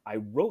time I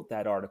wrote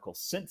that article.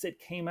 Since it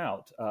came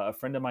out, a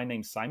friend of mine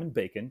named Simon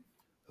Bacon,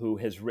 who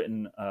has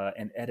written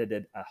and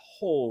edited a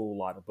whole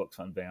lot of books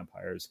on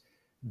vampires,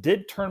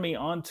 did turn me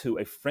on to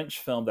a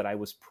French film that I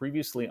was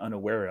previously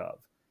unaware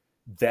of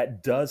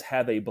that does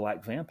have a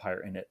black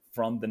vampire in it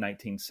from the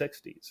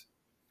 1960s.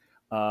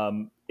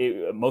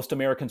 Most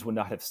Americans would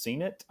not have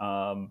seen it.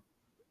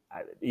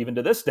 Even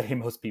to this day,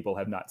 most people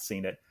have not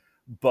seen it.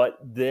 But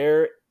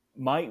there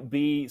might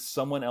be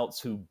someone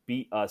else who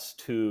beat us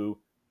to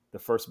the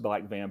first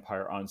black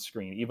vampire on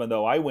screen, even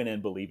though I went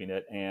in believing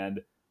it,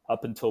 and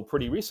up until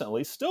pretty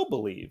recently still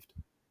believed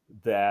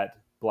that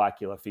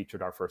Blackula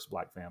featured our first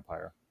black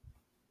vampire.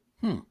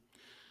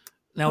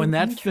 Now, in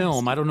that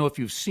film, I don't know if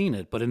you've seen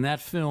it, but in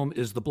that film,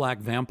 is the black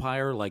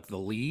vampire like the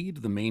lead,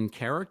 the main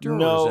character?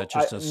 No, or is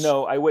that just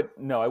I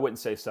wouldn't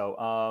say so.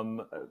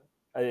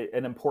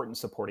 An important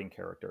supporting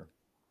character.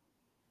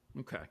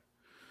 Okay.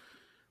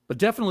 But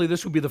definitely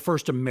this would be the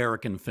first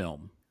American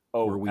film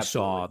where we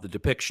saw the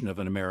depiction of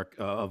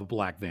of a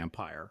black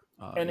vampire.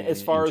 And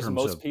as far as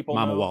most people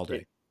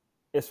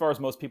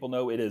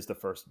know, it is the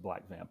first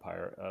black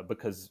vampire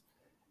because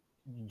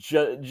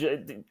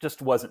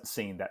just wasn't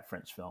seen, that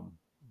French film,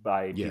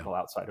 by people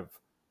outside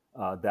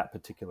of that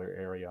particular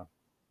area.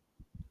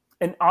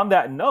 And on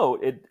that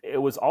note,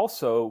 it was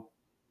also,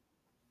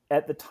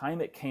 at the time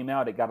it came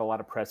out, it got a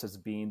lot of press as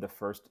being the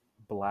first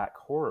black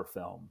horror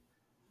film.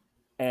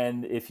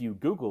 And if you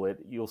Google it,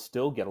 you'll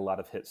still get a lot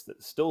of hits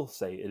that still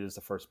say it is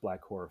the first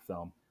black horror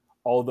film.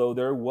 Although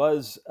there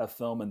was a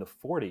film in the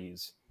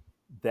 40s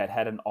that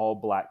had an all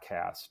black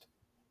cast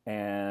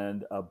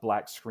and a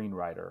black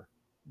screenwriter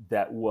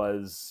that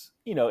was,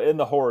 in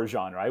the horror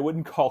genre. I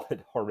wouldn't call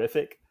it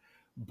horrific,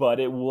 but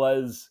it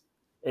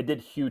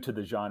did hew to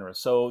the genre.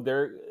 So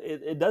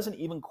it doesn't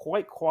even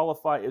quite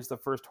qualify as the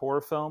first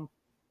horror film,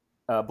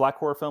 black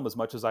horror film, as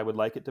much as I would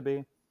like it to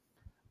be.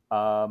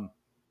 Um,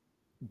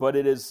 but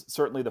it is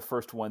certainly the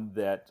first one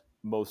that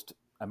most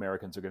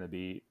Americans are going to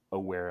be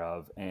aware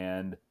of.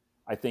 And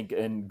I think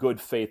in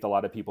good faith, a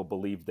lot of people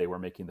believed they were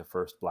making the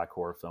first black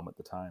horror film at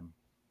the time.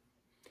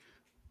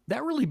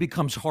 That really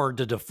becomes hard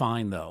to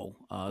define, though.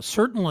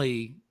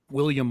 Certainly,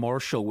 William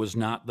Marshall was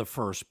not the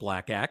first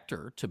black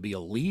actor to be a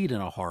lead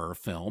in a horror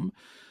film.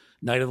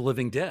 Night of the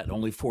Living Dead,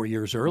 only 4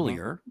 years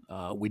earlier,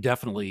 we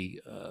definitely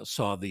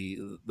saw the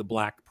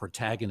black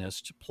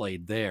protagonist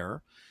played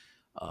there,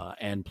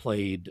 and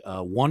played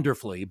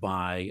wonderfully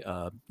by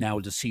now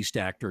deceased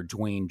actor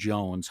Dwayne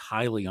Jones,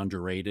 highly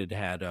underrated,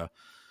 had a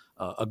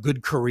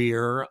good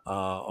career,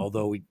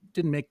 although he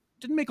didn't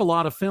make a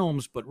lot of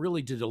films, but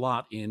really did a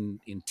lot in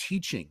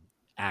teaching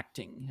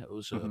acting. He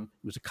was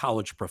a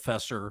college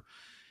professor,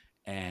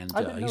 and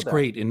I didn't know he's that.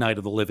 great in Night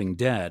of the Living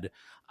Dead.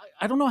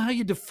 I don't know how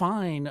you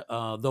define,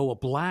 though, a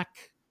black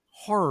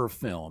horror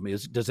film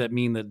is. Does that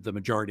mean that the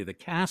majority of the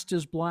cast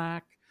is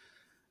black?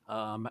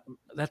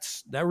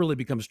 That really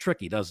becomes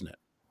tricky, doesn't it?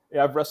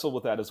 Yeah, I've wrestled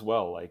with that as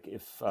well. Like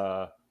if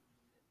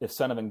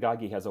Son of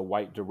Ngagi has a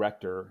white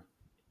director,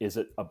 is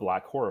it a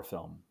black horror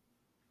film?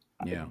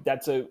 Yeah.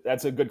 That's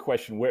a good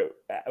question.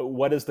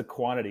 What is the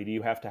quantity? Do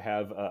you have to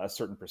have a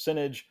certain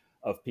percentage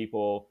of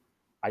people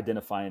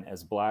identifying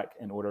as black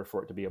in order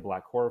for it to be a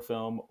black horror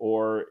film,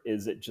 or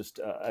is it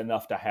just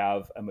enough to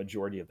have a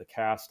majority of the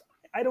cast?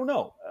 I don't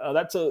know.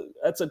 That's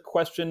a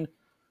question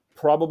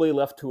probably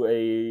left to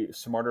a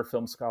smarter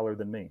film scholar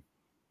than me.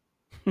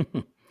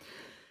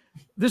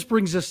 This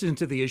brings us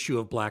into the issue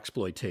of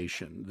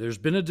blaxploitation. There's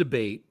been a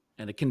debate,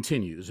 and it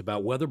continues,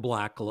 about whether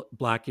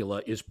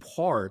Blackula is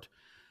part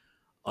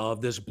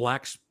of this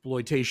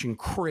blaxploitation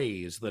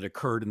craze that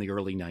occurred in the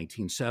early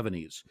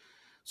 1970s.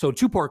 So,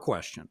 two-part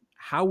question: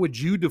 how would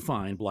you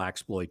define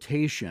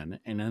blaxploitation?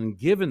 And then,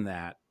 given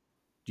that,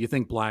 do you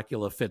think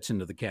Blackula fits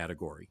into the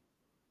category?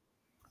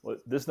 Well,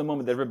 this is the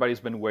moment that everybody's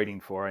been waiting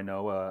for. I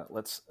know.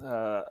 Let's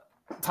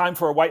time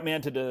for a white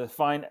man to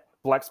define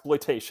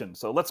blaxploitation.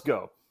 So let's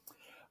go.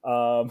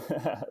 Um,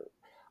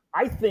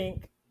 I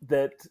think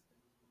that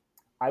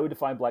I would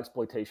define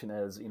blaxploitation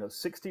as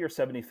 60 or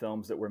 70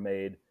 films that were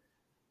made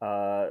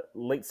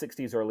late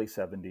 60s, early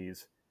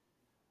 70s,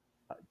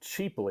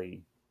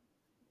 cheaply,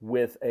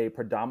 with a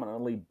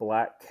predominantly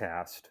black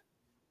cast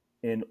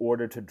in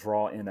order to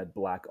draw in a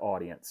black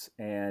audience,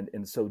 and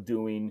in so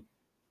doing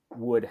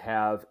would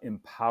have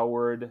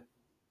empowered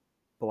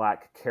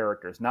black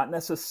characters, not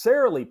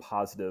necessarily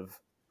positive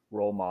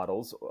role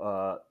models,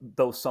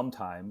 though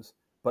sometimes,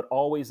 but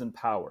always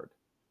empowered,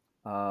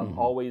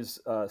 always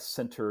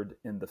centered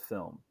in the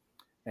film,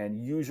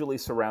 and usually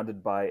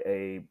surrounded by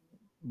a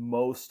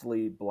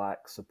mostly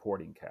black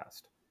supporting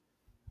cast.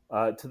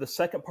 To the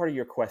second part of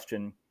your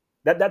question,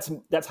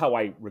 that's how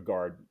I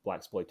regard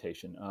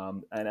blaxploitation,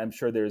 and I'm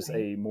sure there's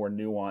a more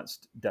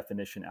nuanced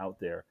definition out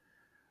there.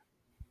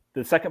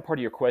 The second part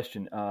of your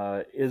question,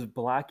 is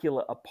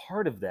Blackula a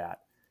part of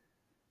that?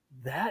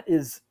 That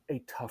is a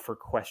tougher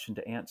question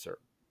to answer,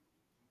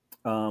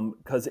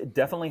 because it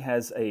definitely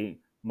has a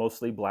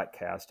mostly black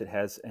cast. It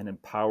has an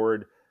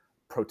empowered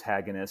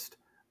protagonist,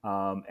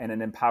 and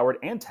an empowered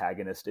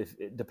antagonist,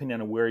 depending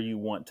on where you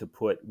want to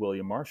put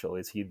William Marshall.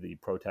 Is he the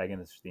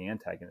protagonist or the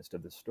antagonist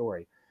of the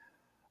story?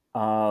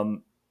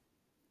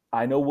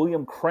 I know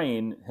William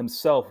Crane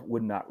himself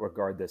would not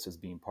regard this as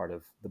being part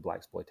of the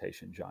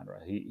blaxploitation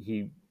genre.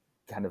 He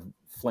kind of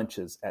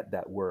flinches at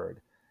that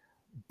word.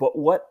 But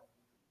what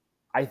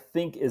I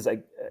think is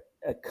a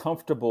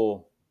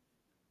comfortable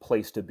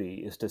place to be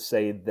is to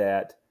say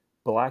that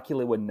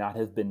Blackula would not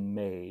have been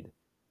made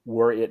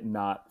were it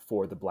not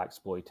for the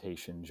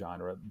blaxploitation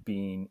genre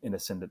being in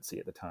ascendancy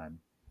at the time.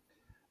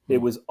 It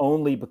was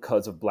only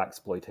because of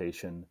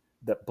blaxploitation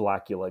that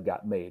Blackula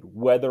got made,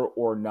 whether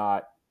or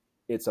not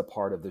it's a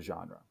part of the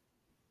genre.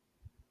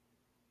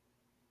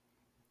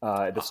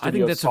 The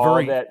studio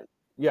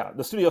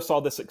the studio saw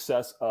the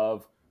success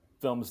of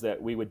films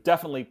that we would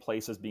definitely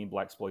place as being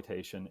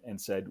blaxploitation and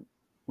said,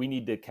 we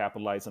need to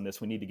capitalize on this.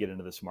 We need to get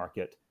into this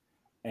market.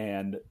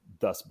 And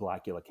thus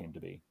Blackula came to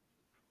be.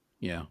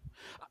 Yeah.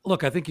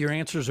 Look, I think your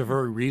answers are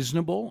very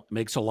reasonable. It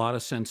makes a lot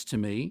of sense to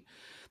me.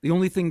 The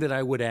only thing that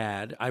I would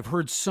add, I've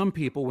heard some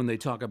people, when they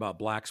talk about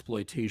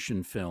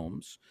blaxploitation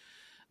films,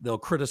 they'll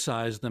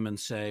criticize them and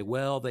say,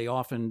 well,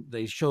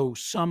 they show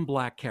some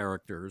black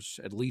characters,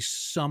 at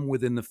least some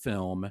within the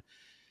film,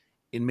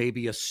 in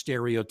maybe a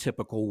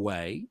stereotypical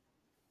way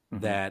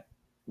that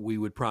we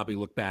would probably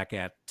look back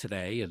at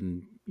today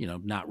and,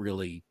 not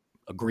really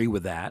agree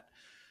with that.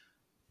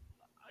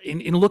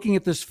 In looking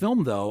at this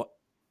film, though,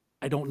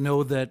 I don't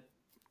know that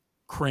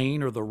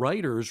Crane or the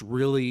writers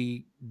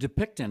really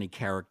depict any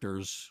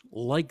characters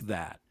like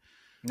that.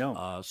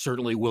 No.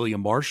 Certainly,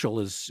 William Marshall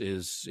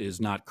is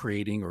not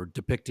creating or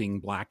depicting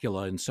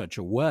Blackula in such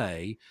a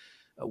way.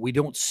 We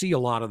don't see a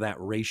lot of that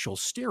racial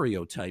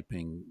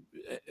stereotyping.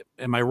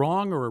 Am I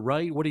wrong or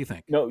right? What do you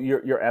think? No,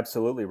 you're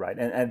absolutely right,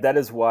 and that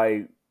is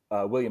why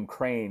William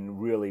Crane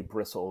really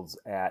bristles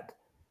at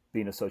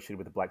being associated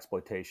with the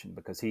blaxploitation,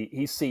 because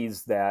he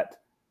sees that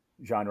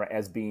genre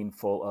as being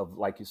full of,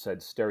 like you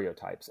said,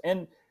 stereotypes.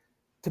 And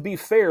to be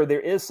fair, there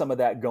is some of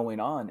that going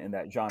on in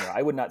that genre.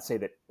 I would not say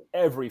that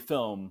every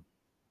film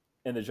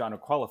in the genre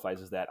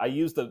qualifies as that. I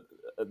used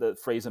the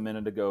phrase a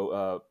minute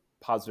ago,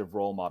 positive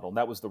role model, and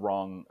that was the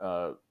wrong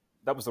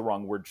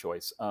word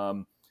choice.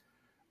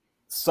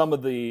 Some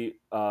of the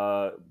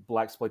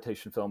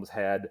blaxploitation films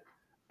had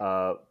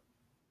uh,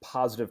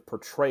 positive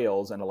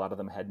portrayals, and a lot of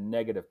them had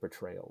negative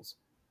portrayals.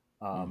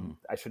 Mm-hmm.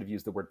 I should have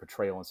used the word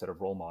portrayal instead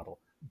of role model.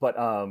 But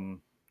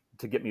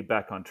to get me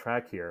back on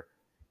track here,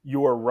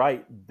 you are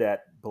right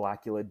that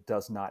Blackula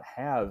does not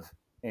have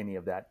any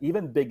of that.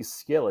 Even Big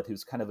Skillet,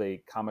 who's kind of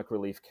a comic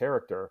relief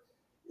character,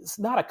 is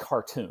not a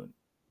cartoon.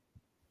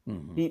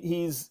 Mm-hmm.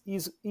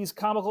 He's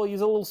comical. He's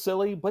a little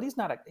silly, but he's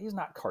not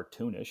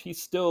cartoonish. He's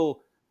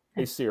still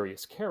a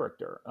serious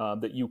character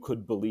that you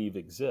could believe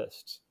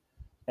exists.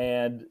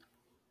 And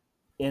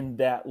in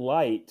that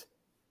light,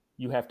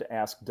 you have to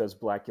ask, does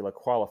Blackula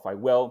qualify?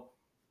 Well,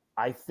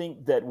 I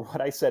think that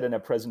what I said in a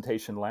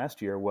presentation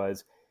last year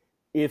was,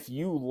 if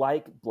you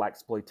like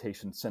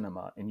blaxploitation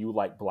cinema and you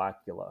like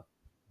Blackula,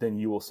 then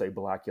you will say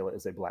Blackula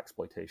is a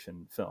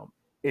blaxploitation film.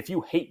 If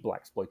you hate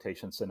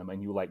blaxploitation cinema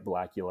and you like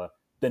Blackula,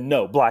 then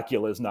no,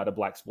 Blackula is not a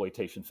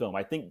blaxploitation film.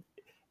 I think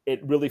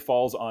it really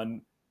falls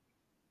on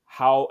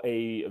how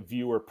a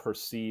viewer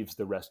perceives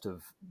the rest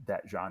of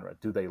that genre.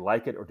 Do they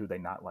like it or do they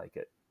not like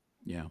it?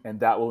 Yeah. And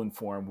that will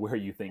inform where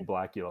you think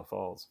Blackula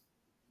falls.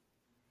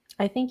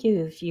 I think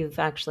you've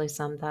actually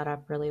summed that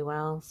up really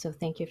well. So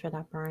thank you for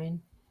that,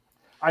 Brian.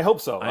 I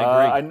hope so.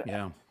 I agree.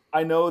 Yeah.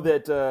 I know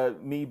that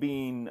me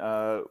being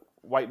a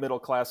white middle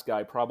class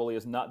guy probably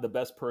is not the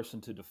best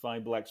person to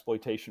define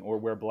blaxploitation or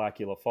where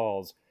Blackula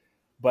falls,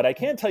 but I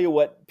can tell you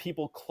what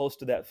people close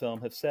to that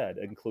film have said,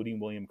 including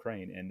William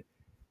Crane, and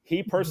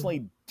he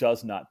personally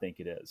does not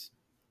think it is.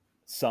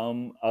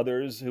 Some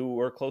others who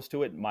are close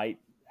to it might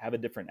have a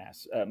different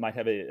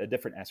a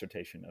different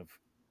assertion of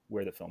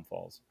where the film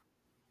falls.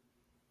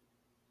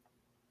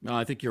 No,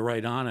 I think you're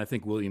right on. I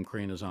think William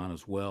Crane is on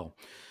as well.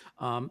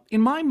 In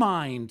my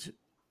mind,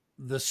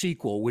 the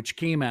sequel, which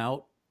came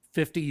out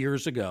 50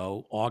 years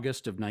ago,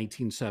 August of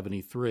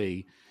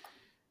 1973,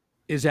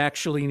 is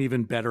actually an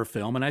even better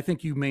film. And I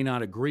think you may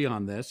not agree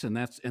on this, and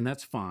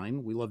that's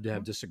fine. We love to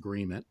have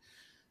disagreement.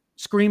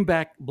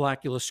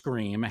 Blackula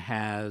Scream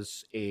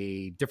has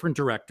a different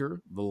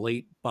director, the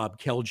late Bob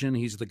Keljan.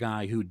 He's the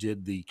guy who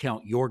did the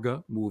Count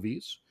Yorga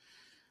movies.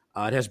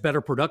 It has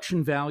better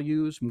production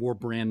values, more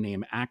brand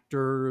name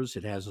actors.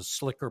 It has a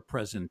slicker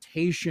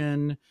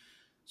presentation.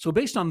 So,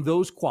 based on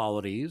those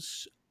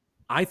qualities,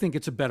 I think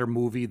it's a better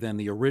movie than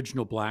the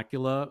original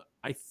Blackula.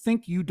 I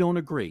think you don't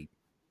agree.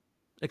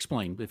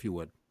 Explain, if you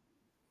would.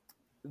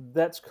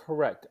 That's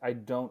correct. I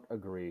don't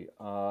agree.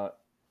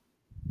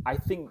 I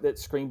think that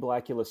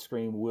Blackula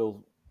Scream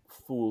will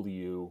fool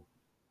you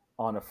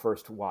on a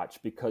first watch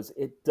because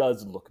it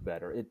does look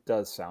better. It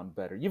does sound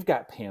better. You've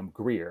got Pam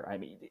Grier. I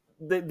mean,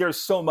 there's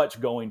so much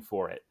going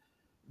for it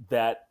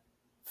that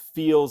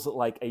feels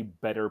like a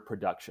better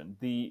production.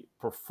 The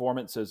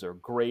performances are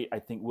great. I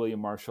think William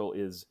Marshall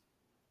is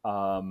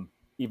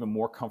even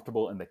more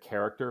comfortable in the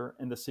character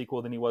in the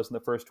sequel than he was in the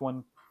first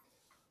one.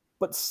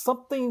 But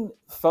something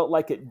felt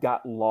like it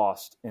got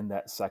lost in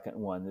that second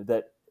one,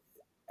 that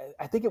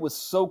I think it was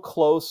so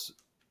close,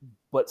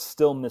 but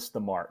still missed the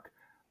mark.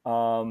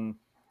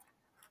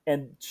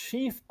 And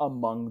chief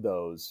among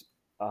those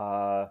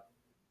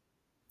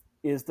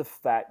is the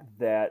fact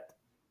that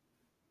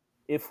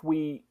if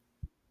we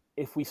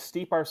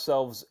steep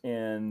ourselves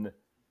in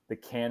the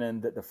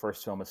canon that the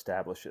first film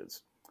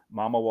establishes,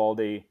 Mama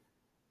Walde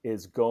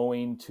is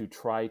going to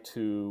try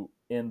to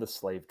end the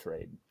slave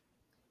trade.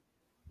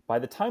 By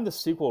the time the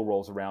sequel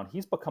rolls around,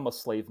 he's become a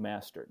slave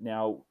master.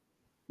 Now,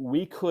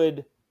 we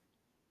could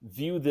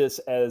view this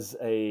as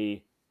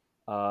the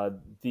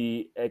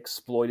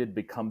exploited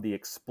become the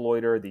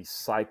exploiter, the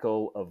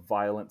cycle of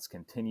violence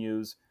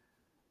continues.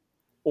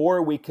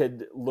 Or we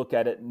could look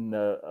at it in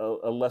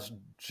a less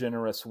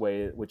generous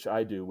way, which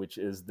I do, which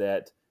is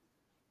that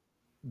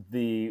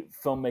the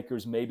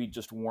filmmakers maybe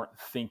just weren't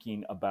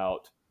thinking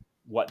about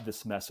what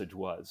this message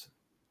was.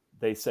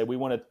 They say, we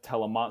want to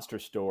tell a monster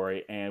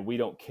story, and we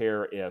don't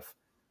care if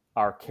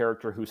our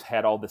character, who's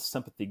had all this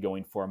sympathy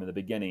going for him in the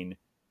beginning,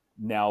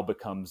 now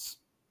becomes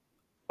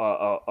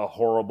a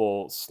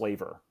horrible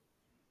slaver.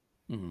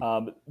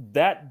 Mm-hmm.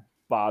 That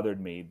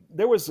bothered me.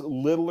 There was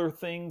littler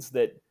things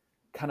that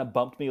kind of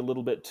bumped me a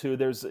little bit too.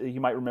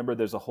 You might remember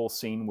there's a whole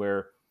scene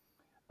where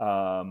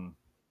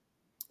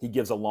he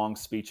gives a long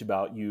speech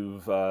about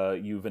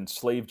you've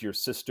enslaved your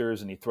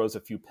sisters, and he throws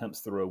a few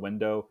pimps through a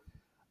window.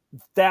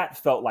 That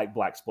felt like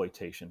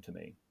blaxploitation to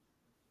me.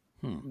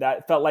 Hmm.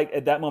 That felt like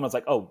at that moment, I was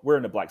like, oh, we're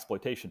in a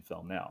blaxploitation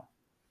film now.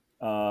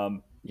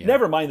 Yeah.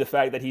 Never mind the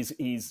fact that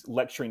he's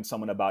lecturing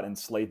someone about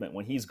enslavement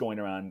when he's going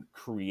around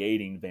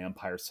creating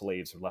vampire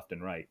slaves left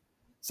and right.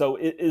 So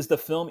is the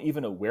film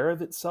even aware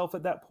of itself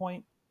at that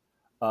point?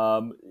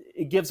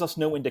 It gives us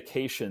no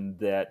indication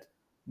that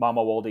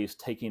Mama Walde is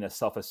taking a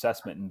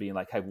self-assessment and being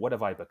like, hey, what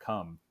have I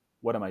become?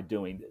 What am I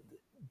doing?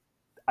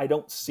 I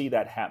don't see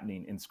that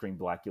happening in Scream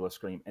Blackula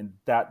Scream, and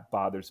that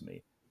bothers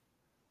me.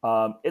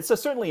 It's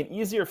certainly an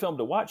easier film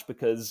to watch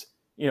because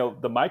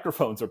the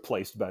microphones are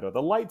placed better,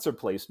 the lights are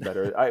placed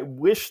better. I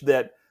wish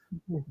that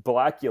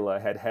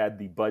Blackula had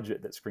the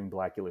budget that Scream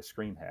Blackula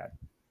Scream had,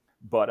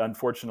 but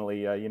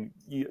unfortunately,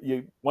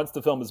 you once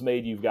the film is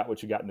made, you've got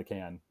what you got in the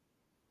can.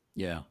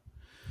 Yeah.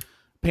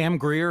 Pam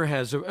Grier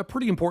has a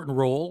pretty important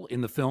role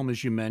in the film,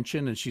 as you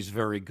mentioned, and she's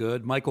very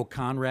good. Michael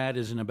Conrad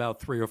is in about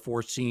 3 or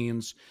 4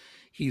 scenes.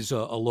 He's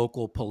a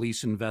local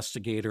police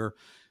investigator.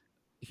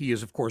 He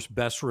is, of course,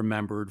 best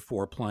remembered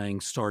for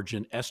playing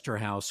Sergeant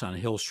Esterhouse on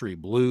Hill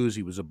Street Blues.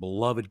 He was a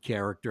beloved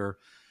character.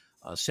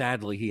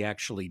 Sadly, he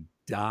actually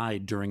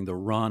died during the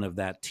run of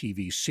that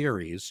TV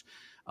series.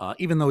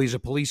 Even though he's a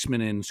policeman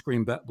in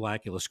Scream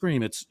Blackula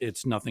Scream,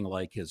 it's nothing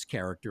like his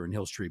character in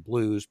Hill Street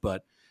Blues.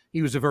 But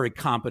he was a very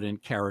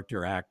competent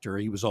character actor.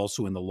 He was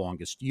also in The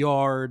Longest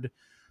Yard.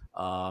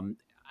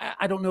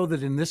 I don't know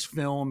that in this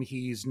film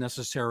he's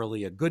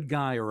necessarily a good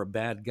guy or a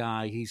bad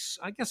guy. He's,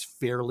 I guess,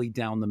 fairly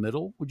down the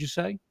middle. Would you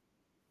say?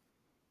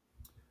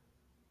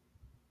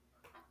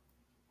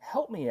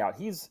 Help me out.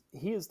 He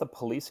is the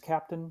police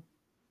captain.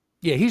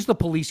 Yeah, he's the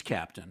police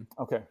captain.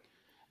 Okay,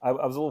 I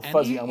was a little And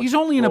fuzzy on he's which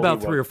only in role he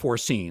about three was. or four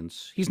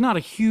scenes. He's not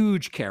a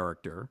huge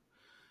character.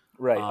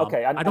 Right.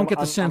 Okay. I don't get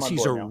the I'm sense on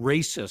he's a board now.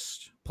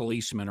 racist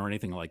policeman or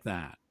anything like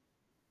that.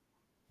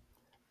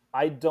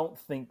 I don't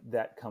think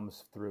that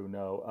comes through.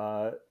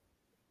 No.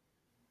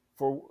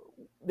 For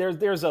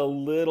there's a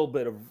little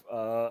bit of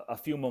a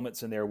few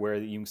moments in there where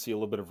you can see a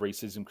little bit of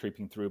racism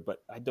creeping through,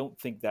 but I don't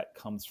think that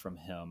comes from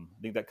him.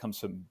 I think that comes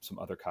from some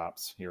other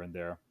cops here and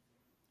there.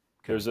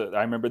 Okay.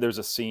 I remember there's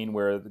a scene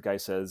where the guy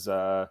says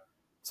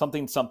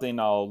something something.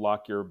 I'll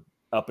lock your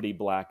uppity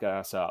black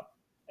ass up,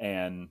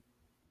 and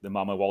then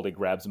Mama Walde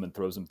grabs him and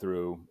throws him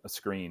through a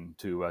screen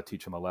to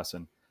teach him a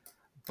lesson.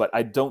 But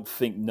I don't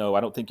think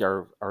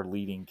our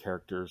leading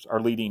characters, our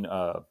leading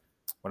what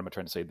am I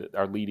trying to say? That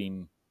our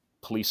leading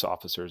police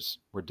officers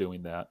were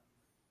doing that.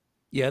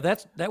 Yeah,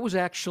 that was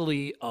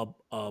actually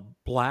a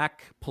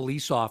black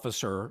police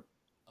officer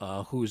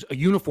who's a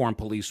uniformed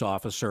police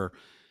officer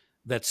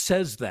that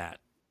says that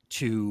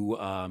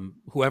to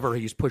whoever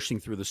he's pushing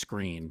through the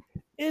screen,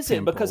 Is it?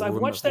 pimp Because or I've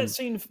woman. watched that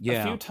scene a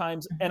Yeah, few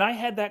times, and I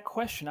had that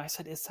question. I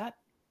said, is that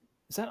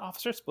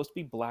officer supposed to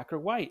be black or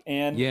white?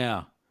 And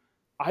yeah.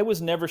 I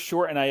was never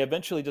sure, and I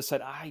eventually just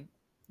said, I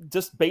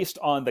just based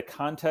on the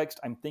context,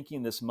 I'm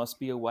thinking this must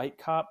be a white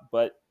cop,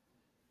 but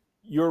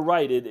you're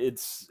right. It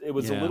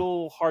was a Yeah.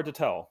 little hard to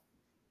tell.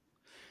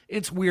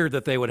 It's weird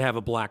that they would have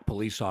a black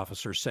police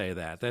officer say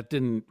that. That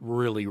didn't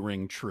really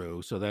ring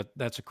true. So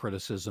that's a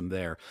criticism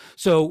there.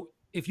 So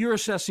if you're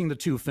assessing the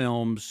two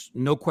films,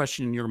 no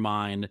question in your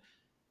mind,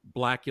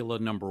 Blackula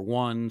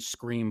 #1,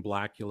 Scream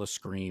Blackula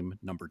Scream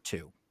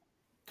 #2,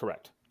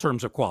 Correct. in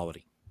terms of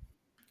quality.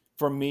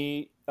 For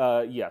me,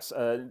 yes.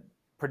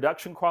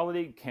 Production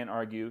quality, can't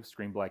argue.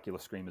 Scream Blackula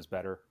Scream is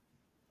better.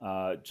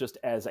 Just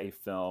as a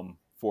film,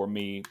 for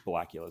me,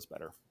 Blackula is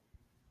better.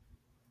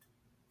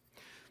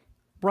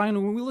 Brian,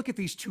 when we look at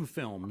these two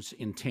films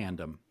in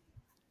tandem,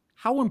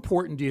 how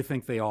important do you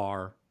think they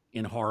are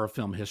in horror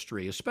film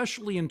history,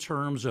 especially in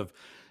terms of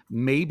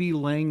maybe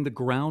laying the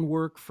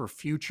groundwork for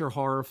future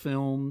horror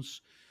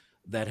films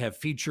that have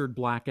featured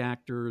black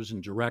actors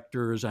and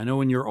directors? I know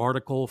in your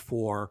article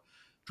for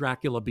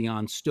Dracula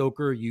Beyond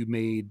Stoker, you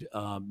made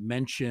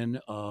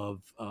mention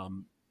of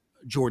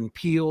Jordan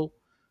Peele,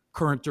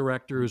 current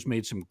director who's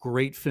made some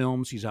great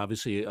films. He's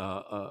obviously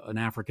an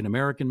African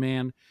American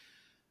man.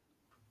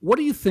 What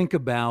do you think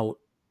about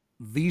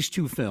these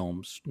two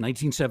films,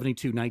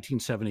 1972,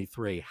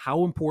 1973?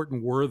 How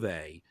important were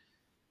they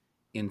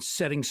in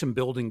setting some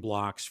building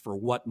blocks for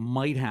what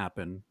might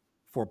happen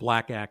for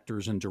black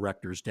actors and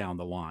directors down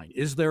the line?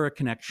 Is there a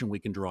connection we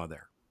can draw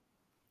there?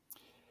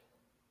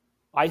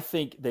 I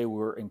think they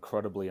were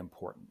incredibly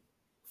important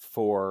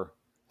for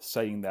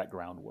setting that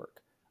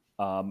groundwork.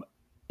 Um,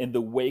 in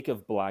the wake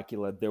of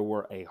Blackula, there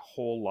were a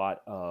whole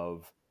lot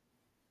of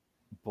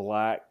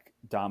black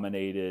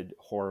dominated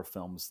horror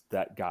films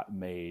that got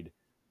made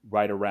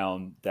right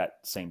around that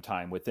same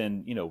time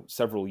within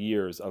several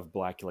years of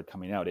Blackula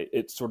coming out.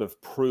 It sort of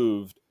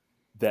proved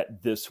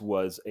that this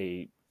was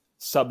a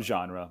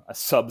subgenre, a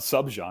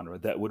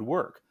subgenre that would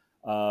work.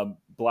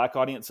 Black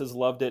audiences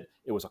loved it.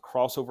 It was a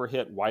crossover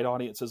hit. White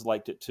audiences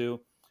liked it too.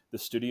 The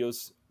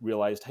studios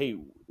realized, hey,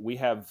 we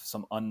have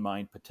some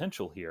unmined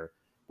potential here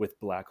with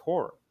black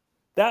horror.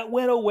 That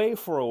went away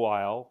for a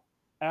while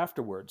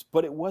afterwards,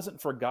 but it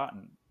wasn't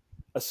forgotten,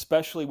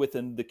 especially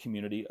within the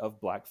community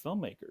of black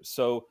filmmakers.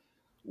 So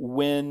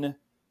when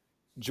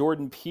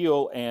Jordan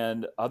Peele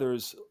and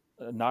others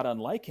not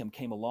unlike him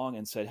came along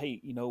and said,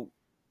 hey,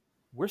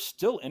 we're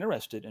still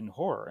interested in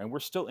horror and we're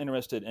still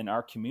interested in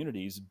our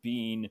communities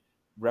being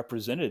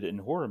represented in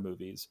horror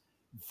movies.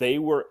 They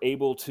were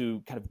able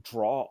to kind of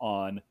draw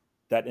on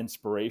that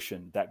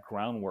inspiration, that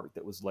groundwork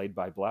that was laid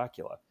by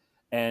Blackula.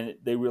 And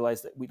they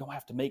realized that we don't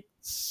have to make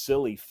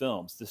silly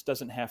films. This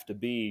doesn't have to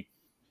be,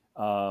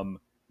 um,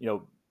 you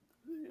know,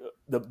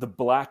 the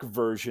black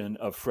version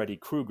of Freddy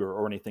Krueger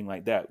or anything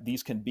like that.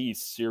 These can be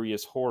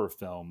serious horror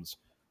films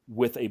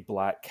with a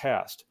black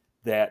cast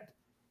that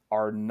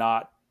are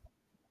not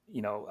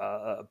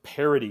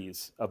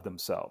parodies of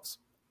themselves.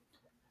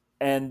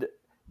 And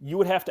you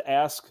would have to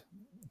ask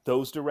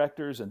those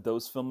directors and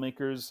those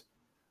filmmakers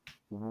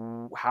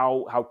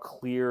how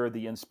clear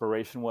the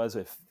inspiration was,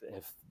 if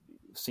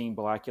seeing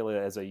Blackula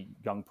as a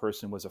young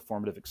person was a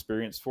formative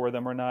experience for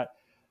them or not.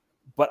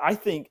 But I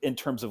think in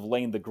terms of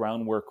laying the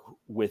groundwork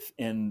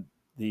within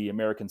the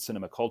American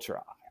cinema culture,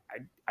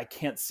 I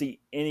can't see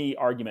any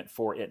argument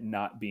for it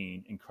not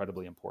being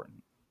incredibly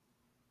important.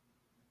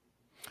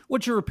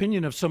 What's your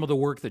opinion of some of the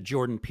work that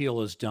Jordan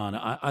Peele has done?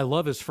 I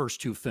love his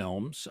first two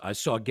films. I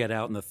saw Get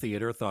Out in the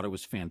theater, thought it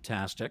was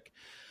fantastic.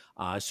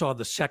 I saw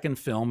the second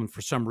film, and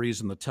for some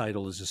reason the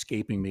title is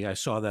escaping me. I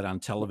saw that on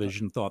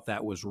television, thought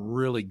that was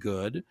really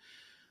good.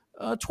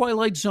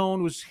 Twilight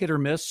Zone was hit or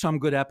miss, some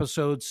good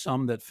episodes,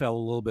 some that fell a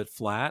little bit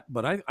flat,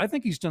 but I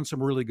think he's done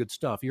some really good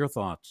stuff. Your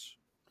thoughts?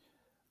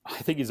 I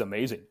think he's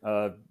amazing.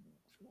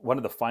 One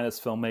of the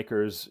finest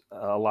filmmakers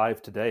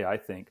alive today, I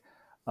think.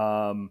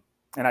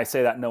 And I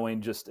say that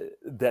knowing just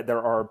that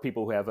there are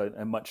people who have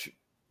a much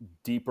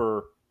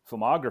deeper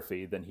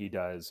filmography than he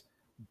does.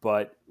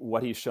 But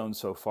what he's shown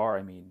so far,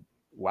 I mean,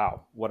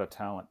 wow, what a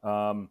talent.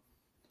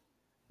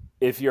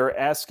 If you're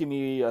asking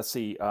me, let's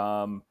see,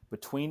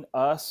 between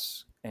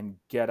Us and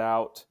Get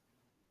Out,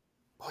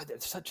 boy, they're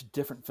such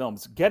different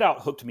films. Get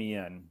Out hooked me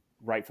in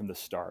right from the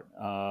start.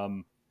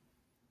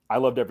 I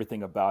loved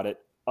everything about it.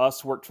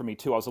 Us worked for me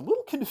too. I was a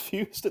little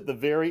confused at the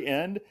very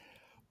end,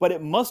 but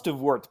it must have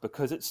worked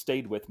because it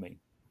stayed with me.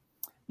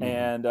 Mm-hmm.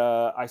 And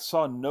I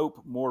saw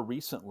Nope more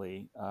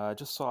recently. I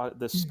just saw it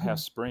this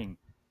past spring.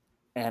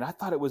 And I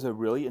thought it was a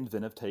really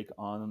inventive take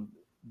on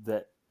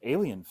the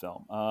Alien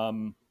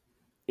film.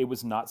 It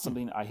was not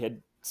something I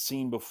had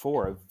seen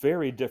before, a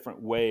very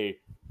different way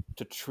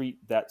to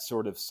treat that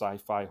sort of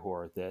sci-fi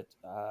horror that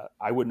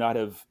I would not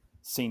have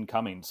seen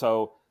coming.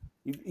 So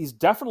he's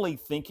definitely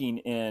thinking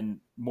in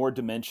more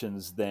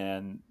dimensions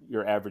than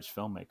your average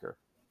filmmaker.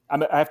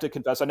 I have to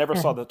confess, I never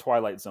saw The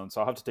Twilight Zone,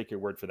 so I'll have to take your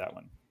word for that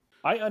one.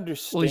 I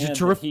understand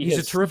he's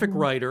a terrific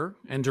writer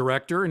and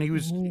director, and he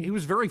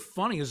was very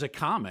funny as a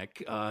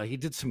comic. He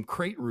did some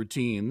great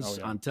routines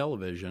on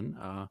television.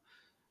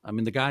 I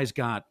mean, the guy's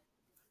got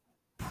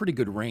pretty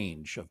good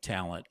range of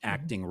talent,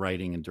 acting,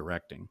 writing, and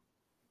directing.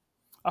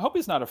 I hope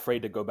he's not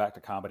afraid to go back to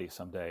comedy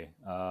someday.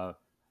 I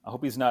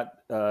hope he's not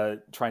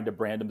trying to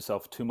brand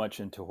himself too much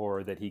into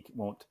horror that he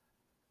won't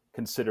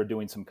consider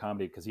doing some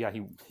comedy, because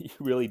he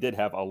really did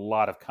have a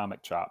lot of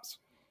comic chops.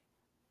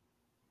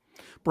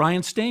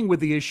 Brian, staying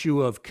with the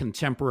issue of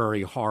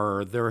contemporary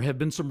horror, there have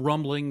been some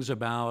rumblings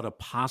about a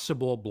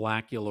possible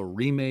Blackula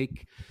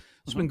remake.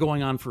 It's been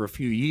going on for a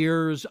few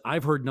years.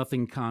 I've heard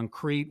nothing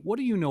concrete. What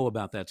do you know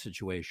about that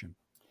situation?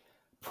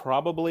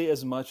 Probably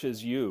as much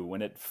as you.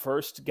 When it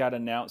first got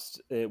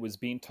announced, it was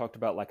being talked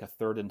about like a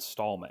third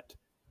installment.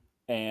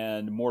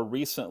 And more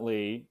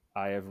recently,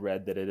 I have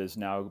read that it is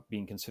now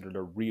being considered a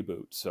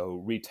reboot,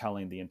 so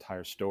retelling the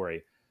entire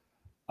story.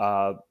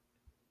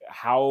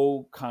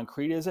 How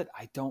concrete is it?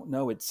 I don't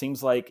know. It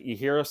seems like you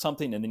hear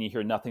something and then you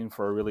hear nothing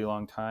for a really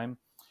long time.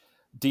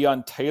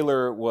 Deon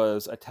Taylor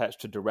was attached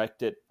to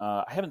direct it.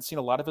 I haven't seen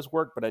a lot of his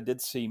work, but I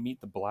did see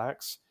Meet the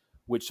Blacks,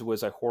 which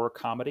was a horror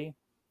comedy.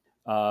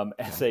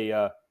 As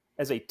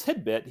a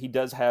tidbit, he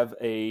does have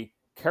a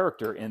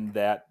character in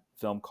that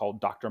film called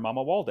Dr.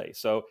 Mama Walde.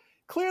 So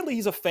clearly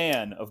he's a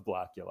fan of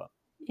Blackula.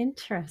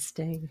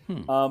 Interesting.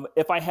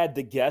 If I had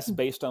to guess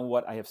based on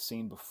what I have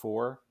seen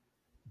before,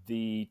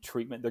 the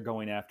treatment they're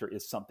going after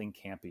is something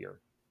campier.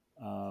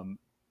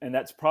 And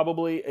that's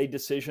probably a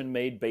decision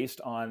made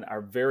based on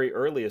our very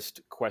earliest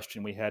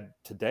question we had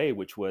today,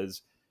 which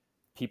was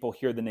people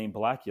hear the name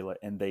Blackula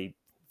and they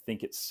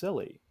think it's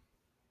silly.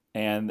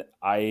 And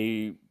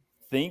I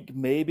think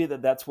maybe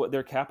that's what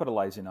they're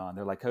capitalizing on.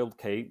 They're like,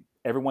 okay,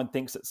 everyone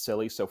thinks it's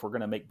silly, so if we're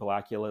going to make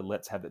Blackula,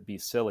 let's have it be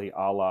silly,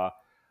 a la,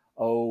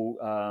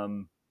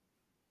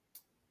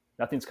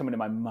 nothing's coming to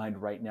my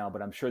mind right now,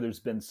 but I'm sure there's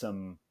been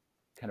some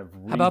kind of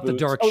reboots. How about the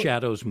Dark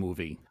Shadows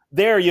movie?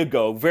 There you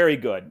go. Very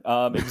good.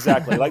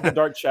 Exactly. Like the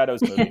Dark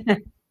Shadows movie.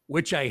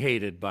 Which I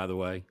hated, by the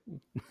way.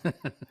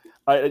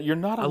 You're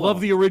not alone. I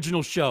love the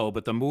original show,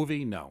 but the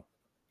movie, no.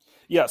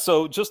 Yeah,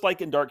 so just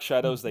like in Dark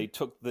Shadows, they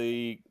took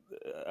the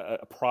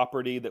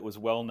property that was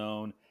well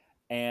known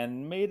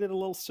and made it a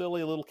little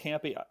silly, a little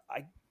campy.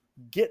 I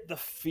get the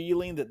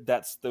feeling that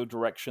that's the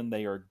direction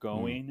they are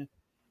going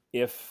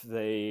if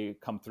they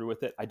come through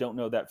with it. I don't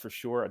know that for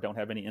sure. I don't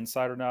have any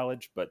insider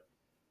knowledge, but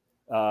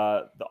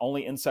The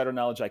only insider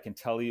knowledge I can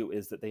tell you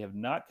is that they have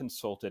not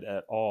consulted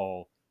at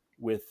all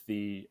with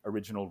the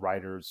original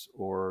writers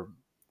or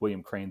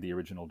William Crane, the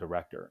original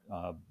director.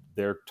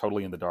 They're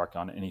totally in the dark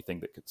on anything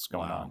that's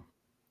going Wow.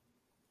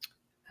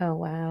 on. Oh,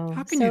 wow.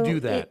 How can you do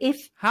So that?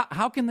 if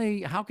How can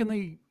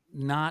they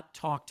not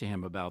talk to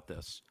him about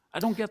this? I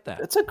don't get that.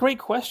 That's a great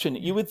question.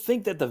 You would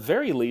think that at the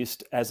very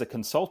least, as a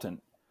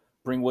consultant,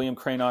 bring William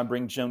Crane on,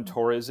 bring Joan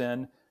Torres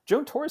in.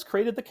 Joan Torres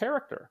created the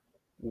character.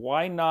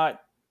 Why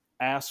not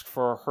ask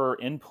for her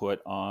input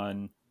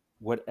on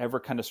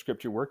whatever kind of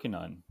script you're working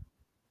on?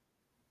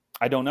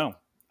 I don't know.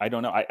 I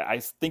don't know.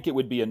 I think it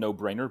would be a no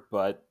brainer,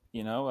 but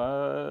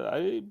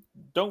I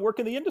don't work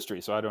in the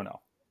industry, so I don't know.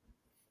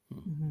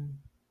 Mhm.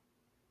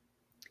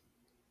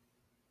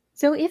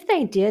 So if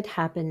they did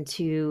happen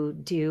to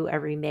do a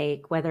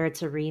remake, whether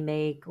it's a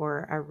remake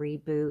or a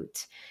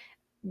reboot,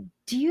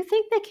 do you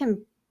think they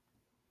can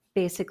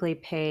basically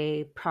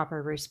pay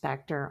proper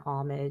respect or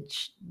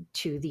homage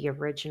to the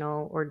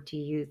original, or do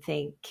you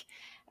think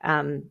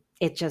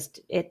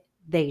it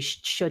they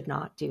should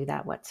not do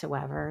that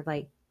whatsoever?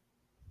 Like,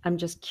 I'm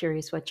just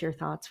curious what your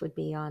thoughts would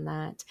be on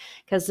that,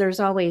 because there's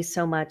always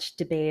so much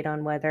debate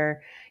on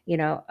whether,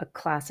 a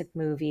classic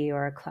movie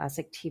or a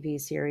classic TV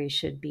series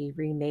should be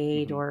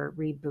remade Hmm. or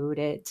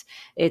rebooted.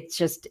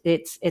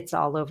 It's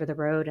all over the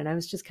road, and I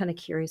was just kind of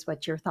curious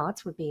what your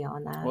thoughts would be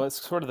on that. Well, it's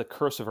sort of the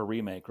curse of a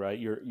remake, right?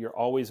 You're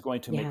always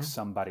going to make Yeah,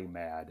 somebody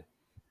mad.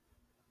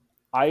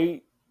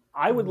 I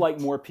I would like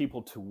right, more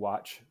people to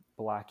watch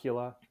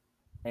Blackula,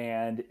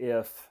 and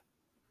if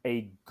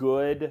a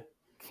good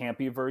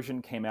campy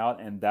version came out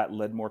and that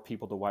led more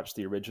people to watch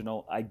the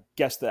original, I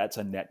guess that's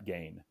a net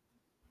gain.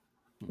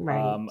 Um,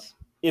 right.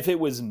 if it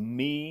was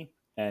me,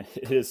 and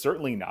it is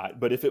certainly not,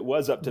 but if it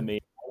was up to me,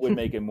 I would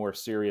make a more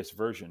serious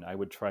version. I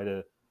would try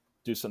to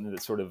do something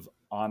that sort of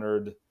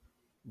honored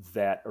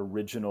that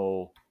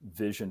original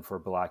vision for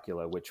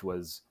Blackula, which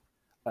was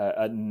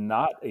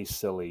not a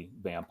silly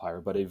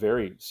vampire, but a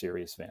very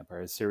serious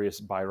vampire, a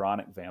serious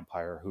Byronic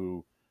vampire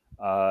who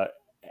uh,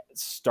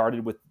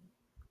 started with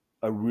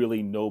a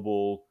really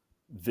noble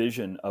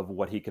vision of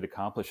what he could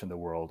accomplish in the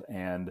world,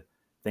 and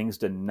things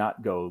did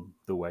not go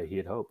the way he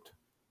had hoped,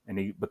 and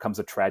he becomes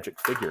a tragic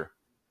figure,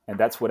 and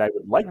that's what I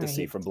would like to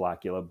see Right. from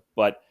Blackula.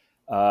 But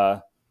uh,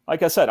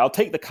 like I said, I'll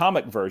take the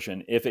comic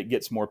version if it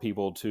gets more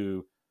people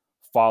to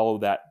follow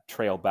that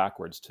trail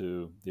backwards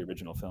to the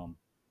original film.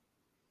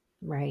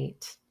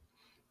 Right.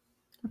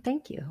 Well,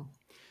 thank you.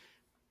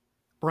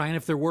 Brian,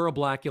 if there were a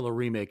Blackula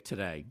remake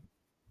today,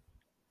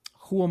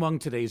 who among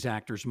today's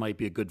actors might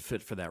be a good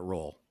fit for that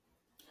role?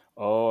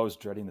 Oh, I was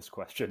dreading this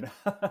question.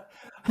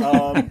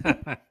 um,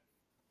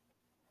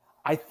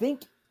 I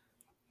think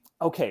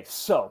okay,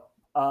 so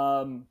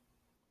um,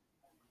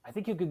 I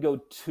think you could go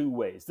two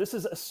ways. This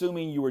is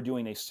assuming you were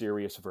doing a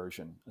serious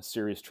version, a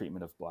serious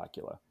treatment of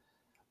Blackula.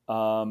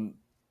 Um,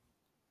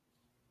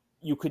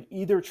 you could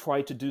either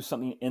try to do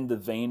something in the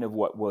vein of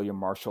what William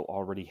Marshall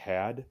already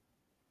had,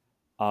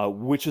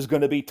 which is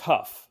going to be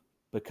tough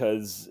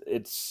because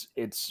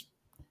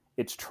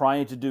it's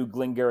trying to do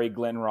Glengarry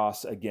Glen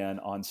Ross again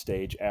on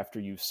stage after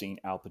you've seen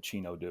Al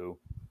Pacino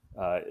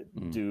uh,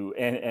 Mm. do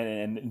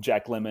and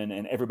Jack Lemmon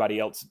and everybody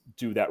else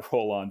do that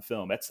role on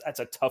film. That's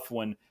a tough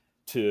one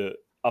to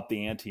up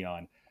the ante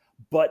on.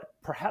 But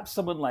perhaps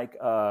someone like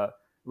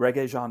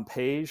Regé-Jean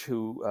Page,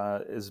 who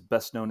is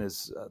best known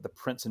as the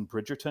Prince in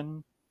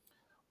Bridgerton,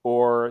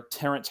 or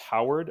Terrence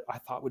Howard, I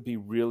thought would be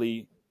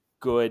really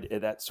good at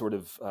that sort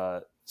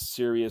of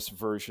serious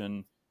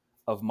version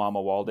of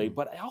Mama Walde. Mm.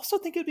 But I also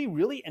think it'd be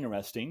really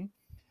interesting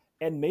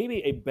and maybe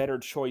a better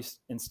choice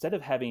instead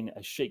of having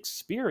a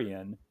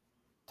Shakespearean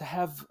to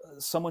have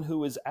someone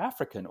who is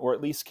African or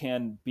at least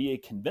can be a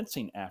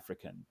convincing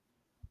African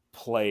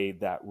play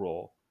that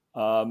role.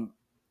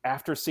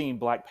 After seeing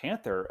Black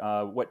Panther,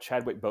 what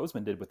Chadwick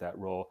Boseman did with that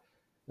role,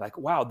 like,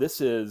 wow,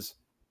 this is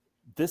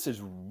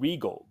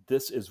regal,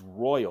 this is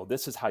royal,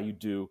 this is how you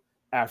do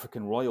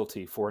African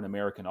royalty for an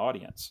American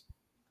audience.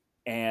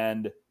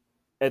 And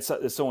it's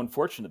so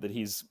unfortunate that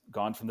he's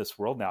gone from this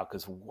world now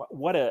because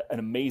an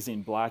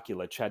amazing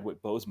Blackula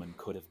Chadwick Boseman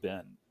could have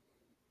been.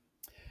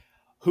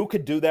 Who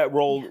could do that Yeah.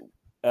 role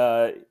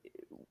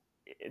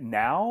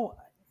now?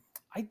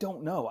 I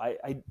don't know.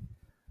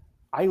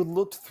 I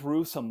looked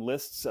through some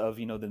lists of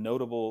the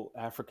notable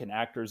African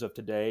actors of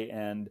today,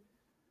 and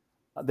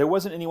there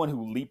wasn't anyone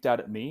who leaped out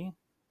at me.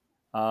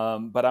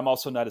 But I'm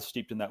also not as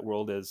steeped in that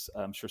world as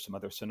I'm sure some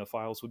other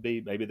cinephiles would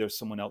be. Maybe there's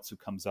someone else who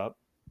comes up.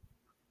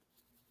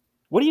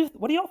 What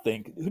do y'all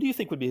think? Who do you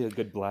think would be a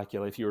good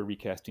Blackula if you were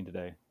recasting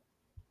today?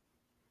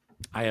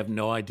 I have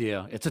no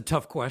idea. It's a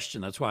tough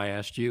question. That's why I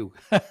asked you.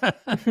 Do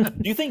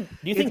you think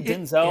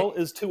Denzel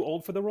is too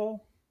old for the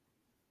role?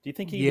 Do you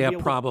think he would Yeah, be able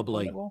to perform that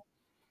probably. role?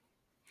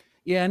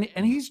 Yeah,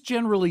 and he's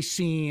generally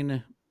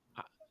seen.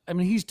 I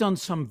mean, he's done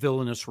some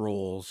villainous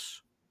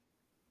roles,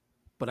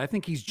 but I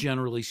think he's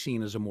generally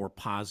seen as a more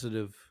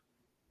positive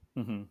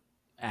Hmm.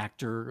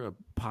 actor,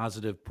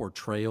 positive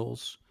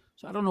portrayals.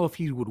 So I don't know if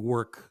he would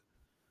work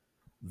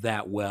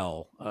that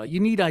well. You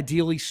need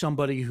ideally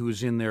somebody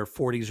who's in their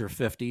 40s or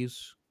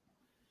 50s.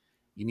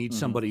 You need Mm-hmm.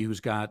 somebody who's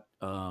got,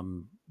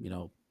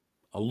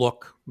 a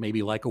look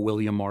maybe like a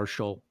William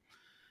Marshall.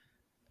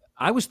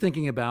 I was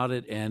thinking about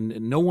it,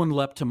 and no one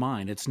leapt to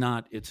mind. It's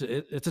not. It's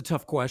a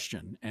tough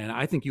question, and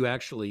I think you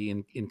actually,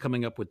 in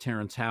coming up with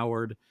Terrence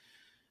Howard,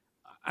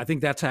 I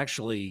think that's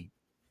actually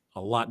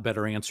a lot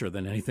better answer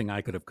than anything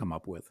I could have come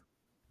up with.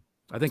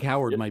 I think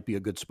Howard might be a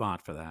good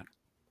spot for that.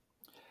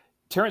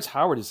 Terrence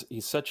Howard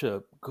he's such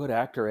a good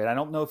actor, and I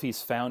don't know if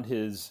he's found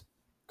his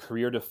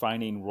career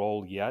defining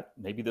role yet.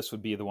 Maybe this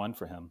would be the one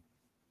for him.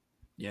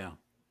 Yeah.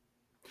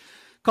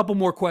 Couple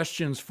more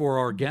questions for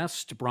our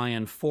guest,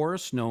 Brian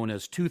Forrest, known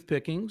as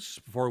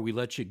Toothpickings, before we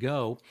let you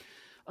go.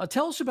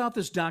 Tell us about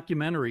this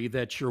documentary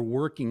that you're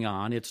working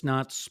on. It's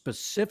not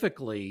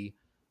specifically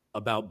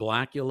about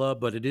Blackula,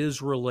 but it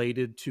is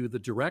related to the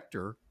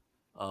director,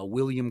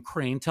 William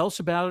Crane. Tell us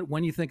about it,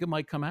 when you think it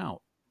might come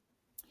out.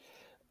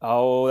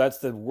 Oh, that's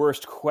the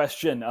worst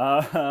question.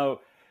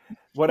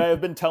 What I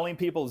have been telling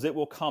people is it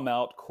will come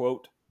out,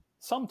 quote,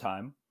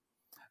 sometime.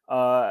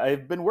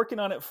 I've been working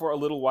on it for a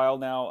little while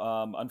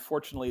now.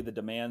 Unfortunately, the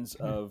demands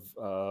of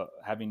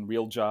having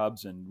real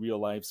jobs and real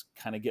lives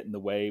kind of get in the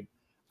way.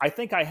 I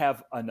think I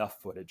have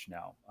enough footage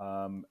now.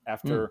 Mm.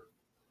 After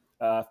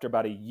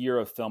about a year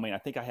of filming, I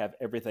think I have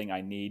everything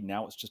I need.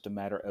 Now it's just a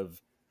matter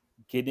of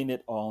getting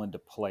it all into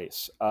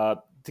place. To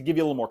give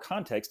you a little more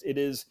context, it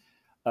is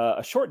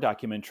a short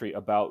documentary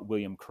about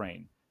William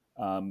Crane.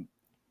 Um,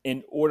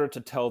 in order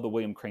to tell the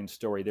William Crane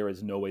story, there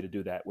is no way to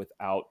do that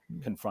without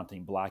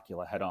confronting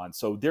Blackula head on.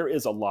 So there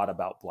is a lot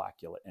about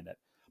Blackula in it.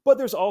 But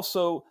there's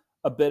also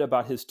a bit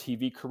about his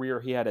TV career.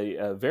 He had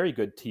a very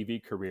good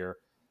TV career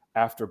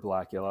after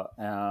Blackula,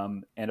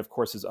 and of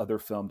course his other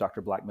film,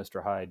 Dr. Black,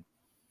 Mr. Hyde.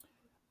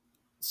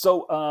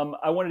 So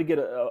I wanted to get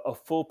a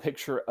full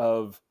picture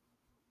of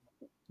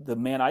the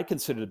man I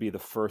consider to be the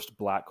first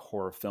black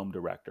horror film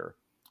director,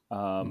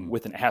 Mm.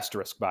 with an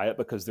asterisk by it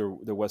because there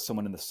was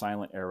someone in the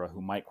silent era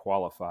who might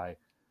qualify.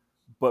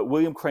 But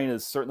William Crane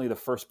is certainly the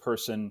first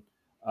person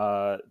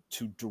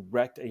to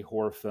direct a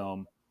horror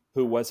film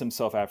who was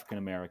himself African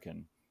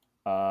American,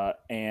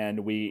 and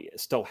we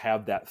still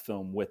have that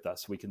film with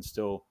us. We can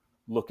still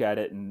look at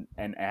it and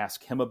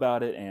ask him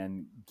about it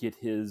and get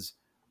his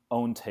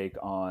own take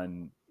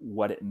on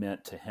what it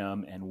meant to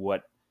him and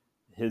what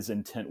his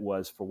intent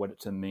was for what it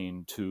to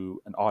mean to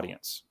an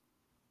audience.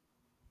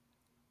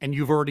 And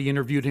you've already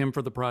interviewed him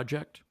for the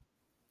project?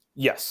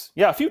 Yes,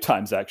 yeah, a few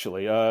times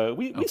actually.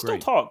 We Oh, still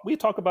great. talk. We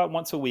talk about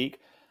once a week.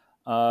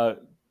 Uh,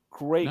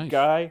 Great Nice.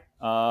 guy.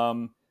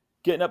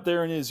 Getting up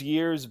there in his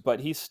years, but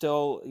he's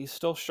still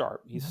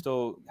sharp. He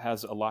still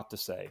has a lot to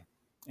say,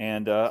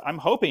 and Oh, I'm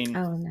nice.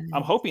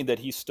 hoping that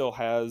he still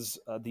has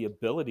the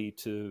ability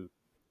to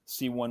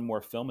see one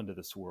more film into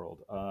this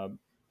world,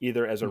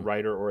 either as a Hmm.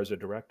 writer or as a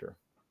director.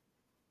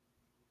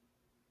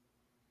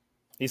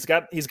 He's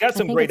got I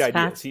some think great it's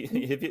ideas.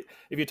 fascinating.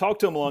 If you talk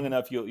to him long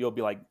enough, you'll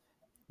be like,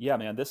 yeah,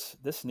 man, this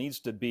needs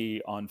to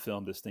be on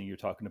film. This thing you're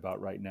talking about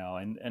right now,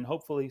 and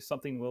hopefully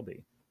something will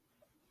be.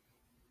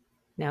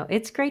 No,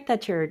 it's great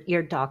that you're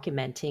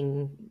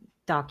documenting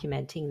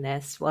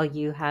this while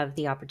you have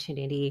the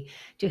opportunity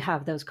to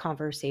have those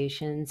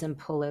conversations and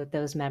pull out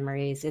those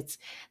memories.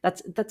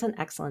 That's an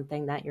excellent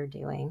thing that you're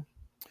doing.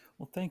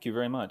 Well, thank you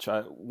very much.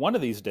 One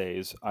of these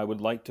days, I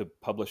would like to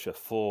publish a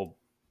full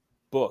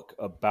book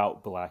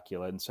about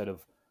Blackula instead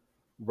of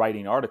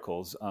writing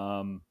articles.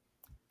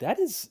 That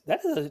is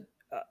a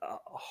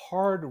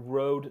hard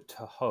road to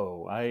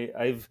hoe.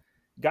 I've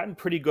gotten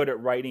pretty good at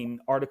writing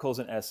articles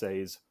and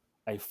essays.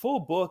 A full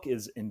book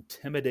is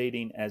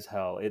intimidating as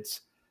hell.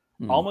 It's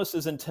Hmm. almost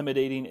as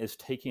intimidating as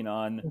taking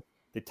on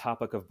the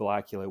topic of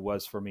Blackula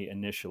was for me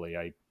initially.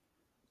 I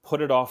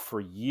put it off for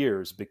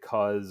years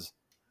because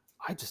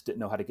I just didn't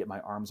know how to get my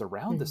arms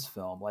around Mhm. this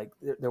film. Like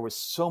there was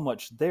so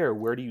much there.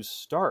 Where do you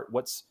start?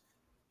 What's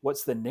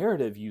the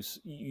narrative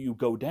you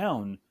go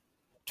down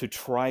to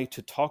try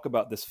to talk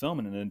about this film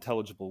in an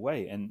intelligible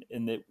way? And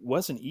it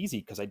wasn't easy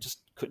because I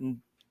just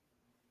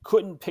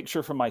couldn't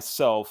picture for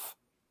myself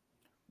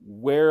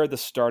where the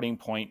starting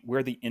point,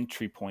 where the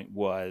entry point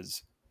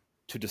was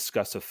to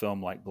discuss a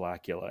film like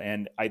Blackula.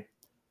 And I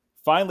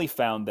finally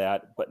found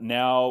that, but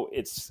now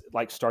it's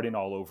like starting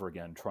all over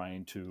again,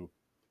 trying to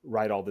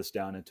write all this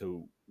down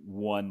into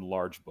one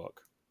large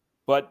book.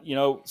 But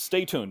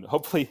stay tuned.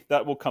 Hopefully,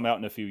 that will come out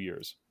in a few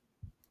years.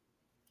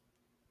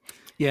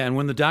 Yeah, and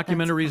when the That's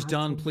documentary's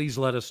done, awesome. please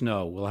let us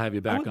know. We'll have you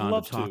I back would on to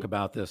love talk to.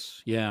 about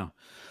this. Yeah.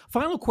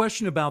 Final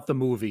question about the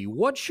movie.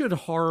 What should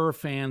horror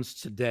fans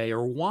today,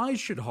 or why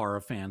should horror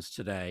fans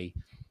today,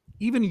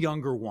 even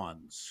younger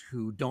ones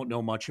who don't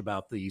know much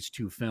about these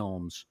two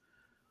films,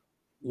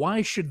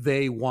 why should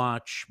they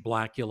watch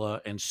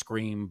Blackula and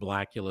Scream,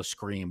 Blackula,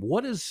 Scream?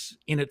 What is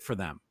in it for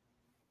them?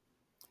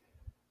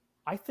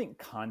 I think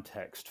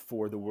context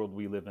for the world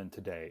we live in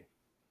today.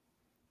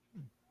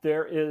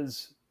 There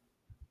is,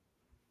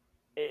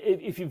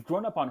 if you've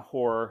grown up on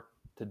horror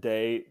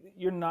today,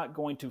 you're not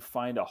going to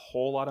find a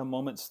whole lot of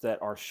moments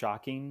that are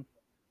shocking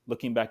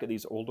looking back at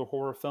these older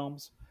horror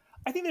films.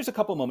 I think there's a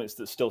couple moments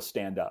that still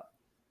stand up,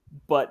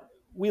 but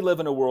we live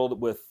in a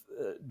world with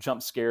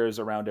jump scares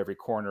around every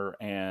corner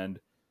and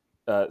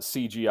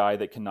CGI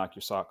that can knock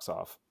your socks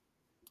off.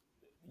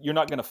 You're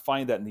not going to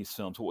find that in these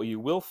films. What you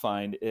will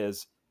find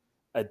is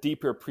a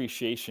deeper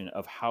appreciation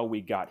of how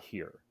we got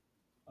here,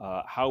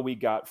 how we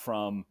got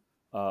from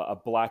a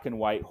black and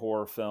white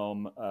horror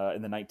film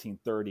in the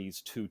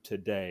 1930s to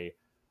today.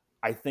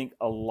 I think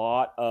a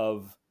lot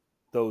of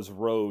those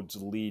roads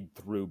lead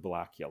through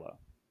Blackula.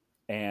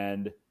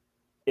 And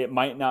it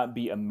might not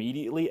be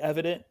immediately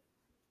evident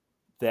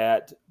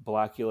that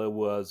Blackula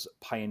was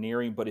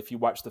pioneering, but if you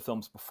watch the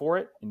films before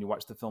it and you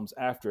watch the films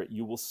after it,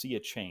 you will see a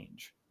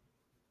change.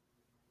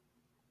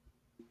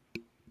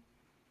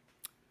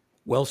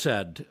 Well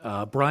said.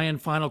 Brian,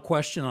 final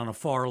question on a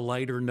far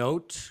lighter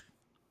note.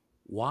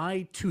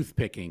 Why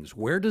toothpickings?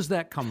 Where does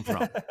that come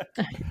from?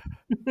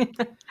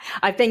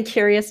 I've been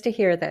curious to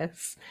hear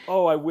this.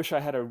 Oh, I wish I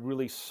had a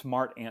really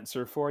smart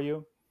answer for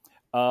you.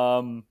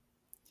 Um,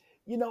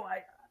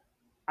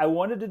 I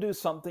wanted to do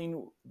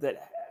something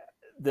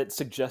that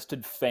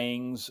suggested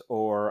fangs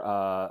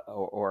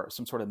or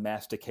some sort of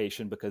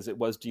mastication because it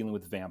was dealing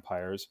with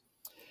vampires.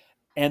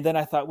 And then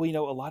I thought, well,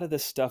 a lot of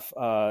this stuff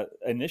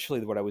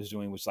initially, what I was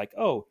doing was like,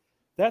 oh,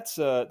 that's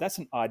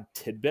an odd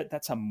tidbit.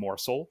 That's a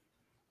morsel.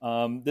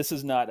 This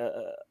is not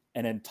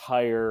an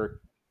entire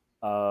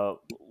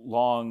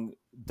long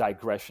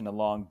digression, a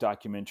long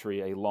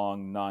documentary, a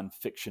long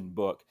nonfiction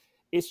book.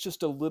 It's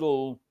just a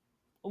little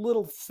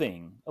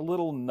thing, a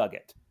little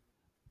nugget.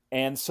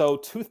 And so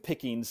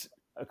toothpickings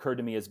occurred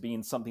to me as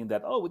being something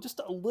that, oh, just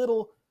a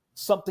little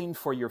something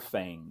for your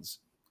fangs,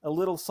 a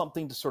little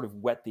something to sort of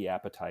whet the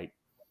appetite.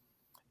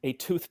 A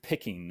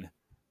toothpicking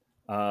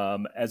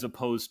as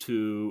opposed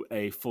to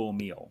a full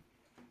meal.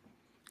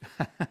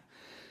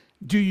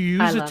 Do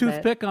you use a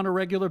toothpick on a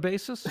regular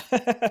basis?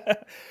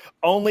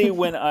 Only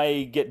when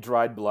I get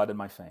dried blood in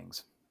my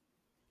fangs.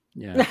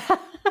 Yeah.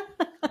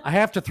 I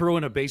have to throw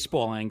in a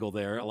baseball angle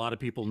there. A lot of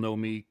people know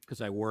me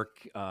because I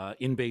work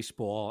in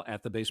baseball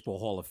at the Baseball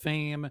Hall of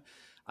Fame.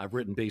 I've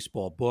written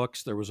baseball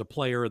books. There was a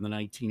player in the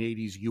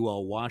 1980s,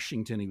 UL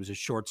Washington. He was a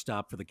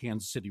shortstop for the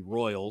Kansas City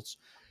Royals,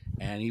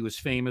 and he was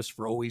famous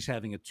for always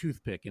having a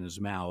toothpick in his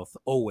mouth,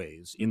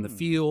 always, in the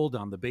field,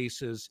 on the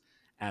bases,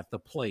 at the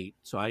plate.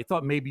 So I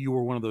thought maybe you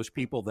were one of those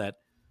people that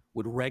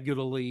would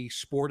regularly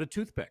sport a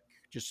toothpick,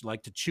 just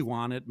like to chew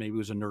on it. Maybe it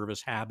was a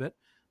nervous habit.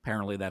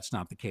 Apparently that's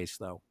not the case,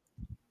 though.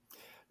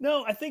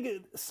 No, I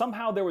think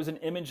somehow there was an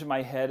image in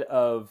my head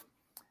of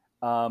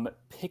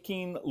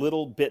picking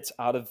little bits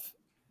out of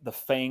the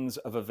fangs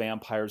of a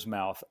vampire's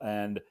mouth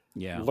and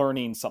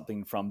learning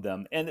something from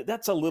them. And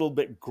that's a little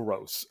bit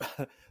gross.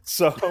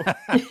 So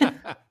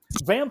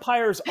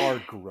vampires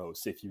are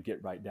gross if you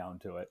get right down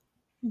to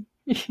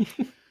it.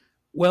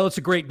 Well, it's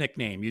a great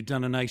nickname. You've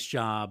done a nice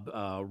job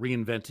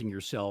reinventing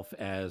yourself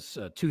as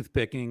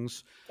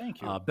Toothpickings.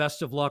 Thank you.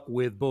 Best of luck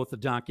with both the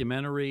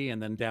documentary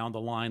and then down the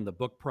line, the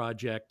book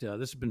project.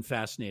 This has been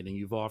fascinating.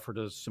 You've offered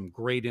us some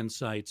great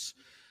insights.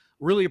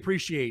 Really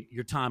appreciate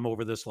your time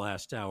over this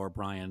last hour,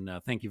 Brian.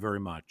 Thank you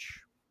very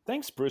much.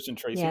 Thanks, Bruce and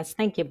Tracy. Yes,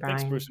 thank you, Brian.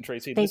 Thanks, Bruce and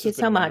Tracy. Thank you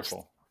so much.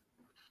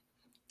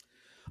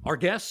 Our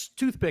guest,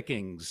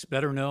 Toothpickings,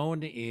 better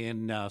known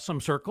in some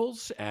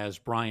circles as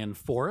Brian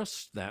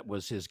Forrest. That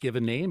was his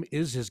given name,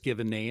 is his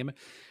given name.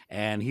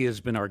 And he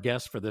has been our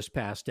guest for this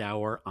past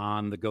hour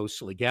on the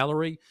Ghostly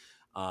Gallery.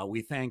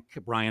 We thank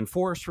Brian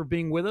Forrest for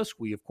being with us.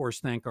 We, of course,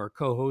 thank our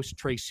co-host,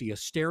 Tracy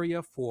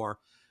Asteria, for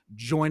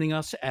joining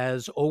us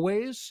as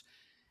always.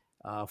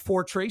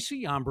 For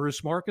Tracy, I'm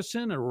Bruce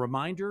Markison. A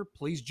reminder,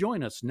 please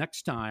join us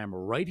next time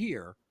right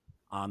here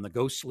on the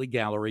Ghostly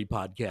Gallery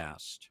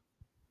podcast.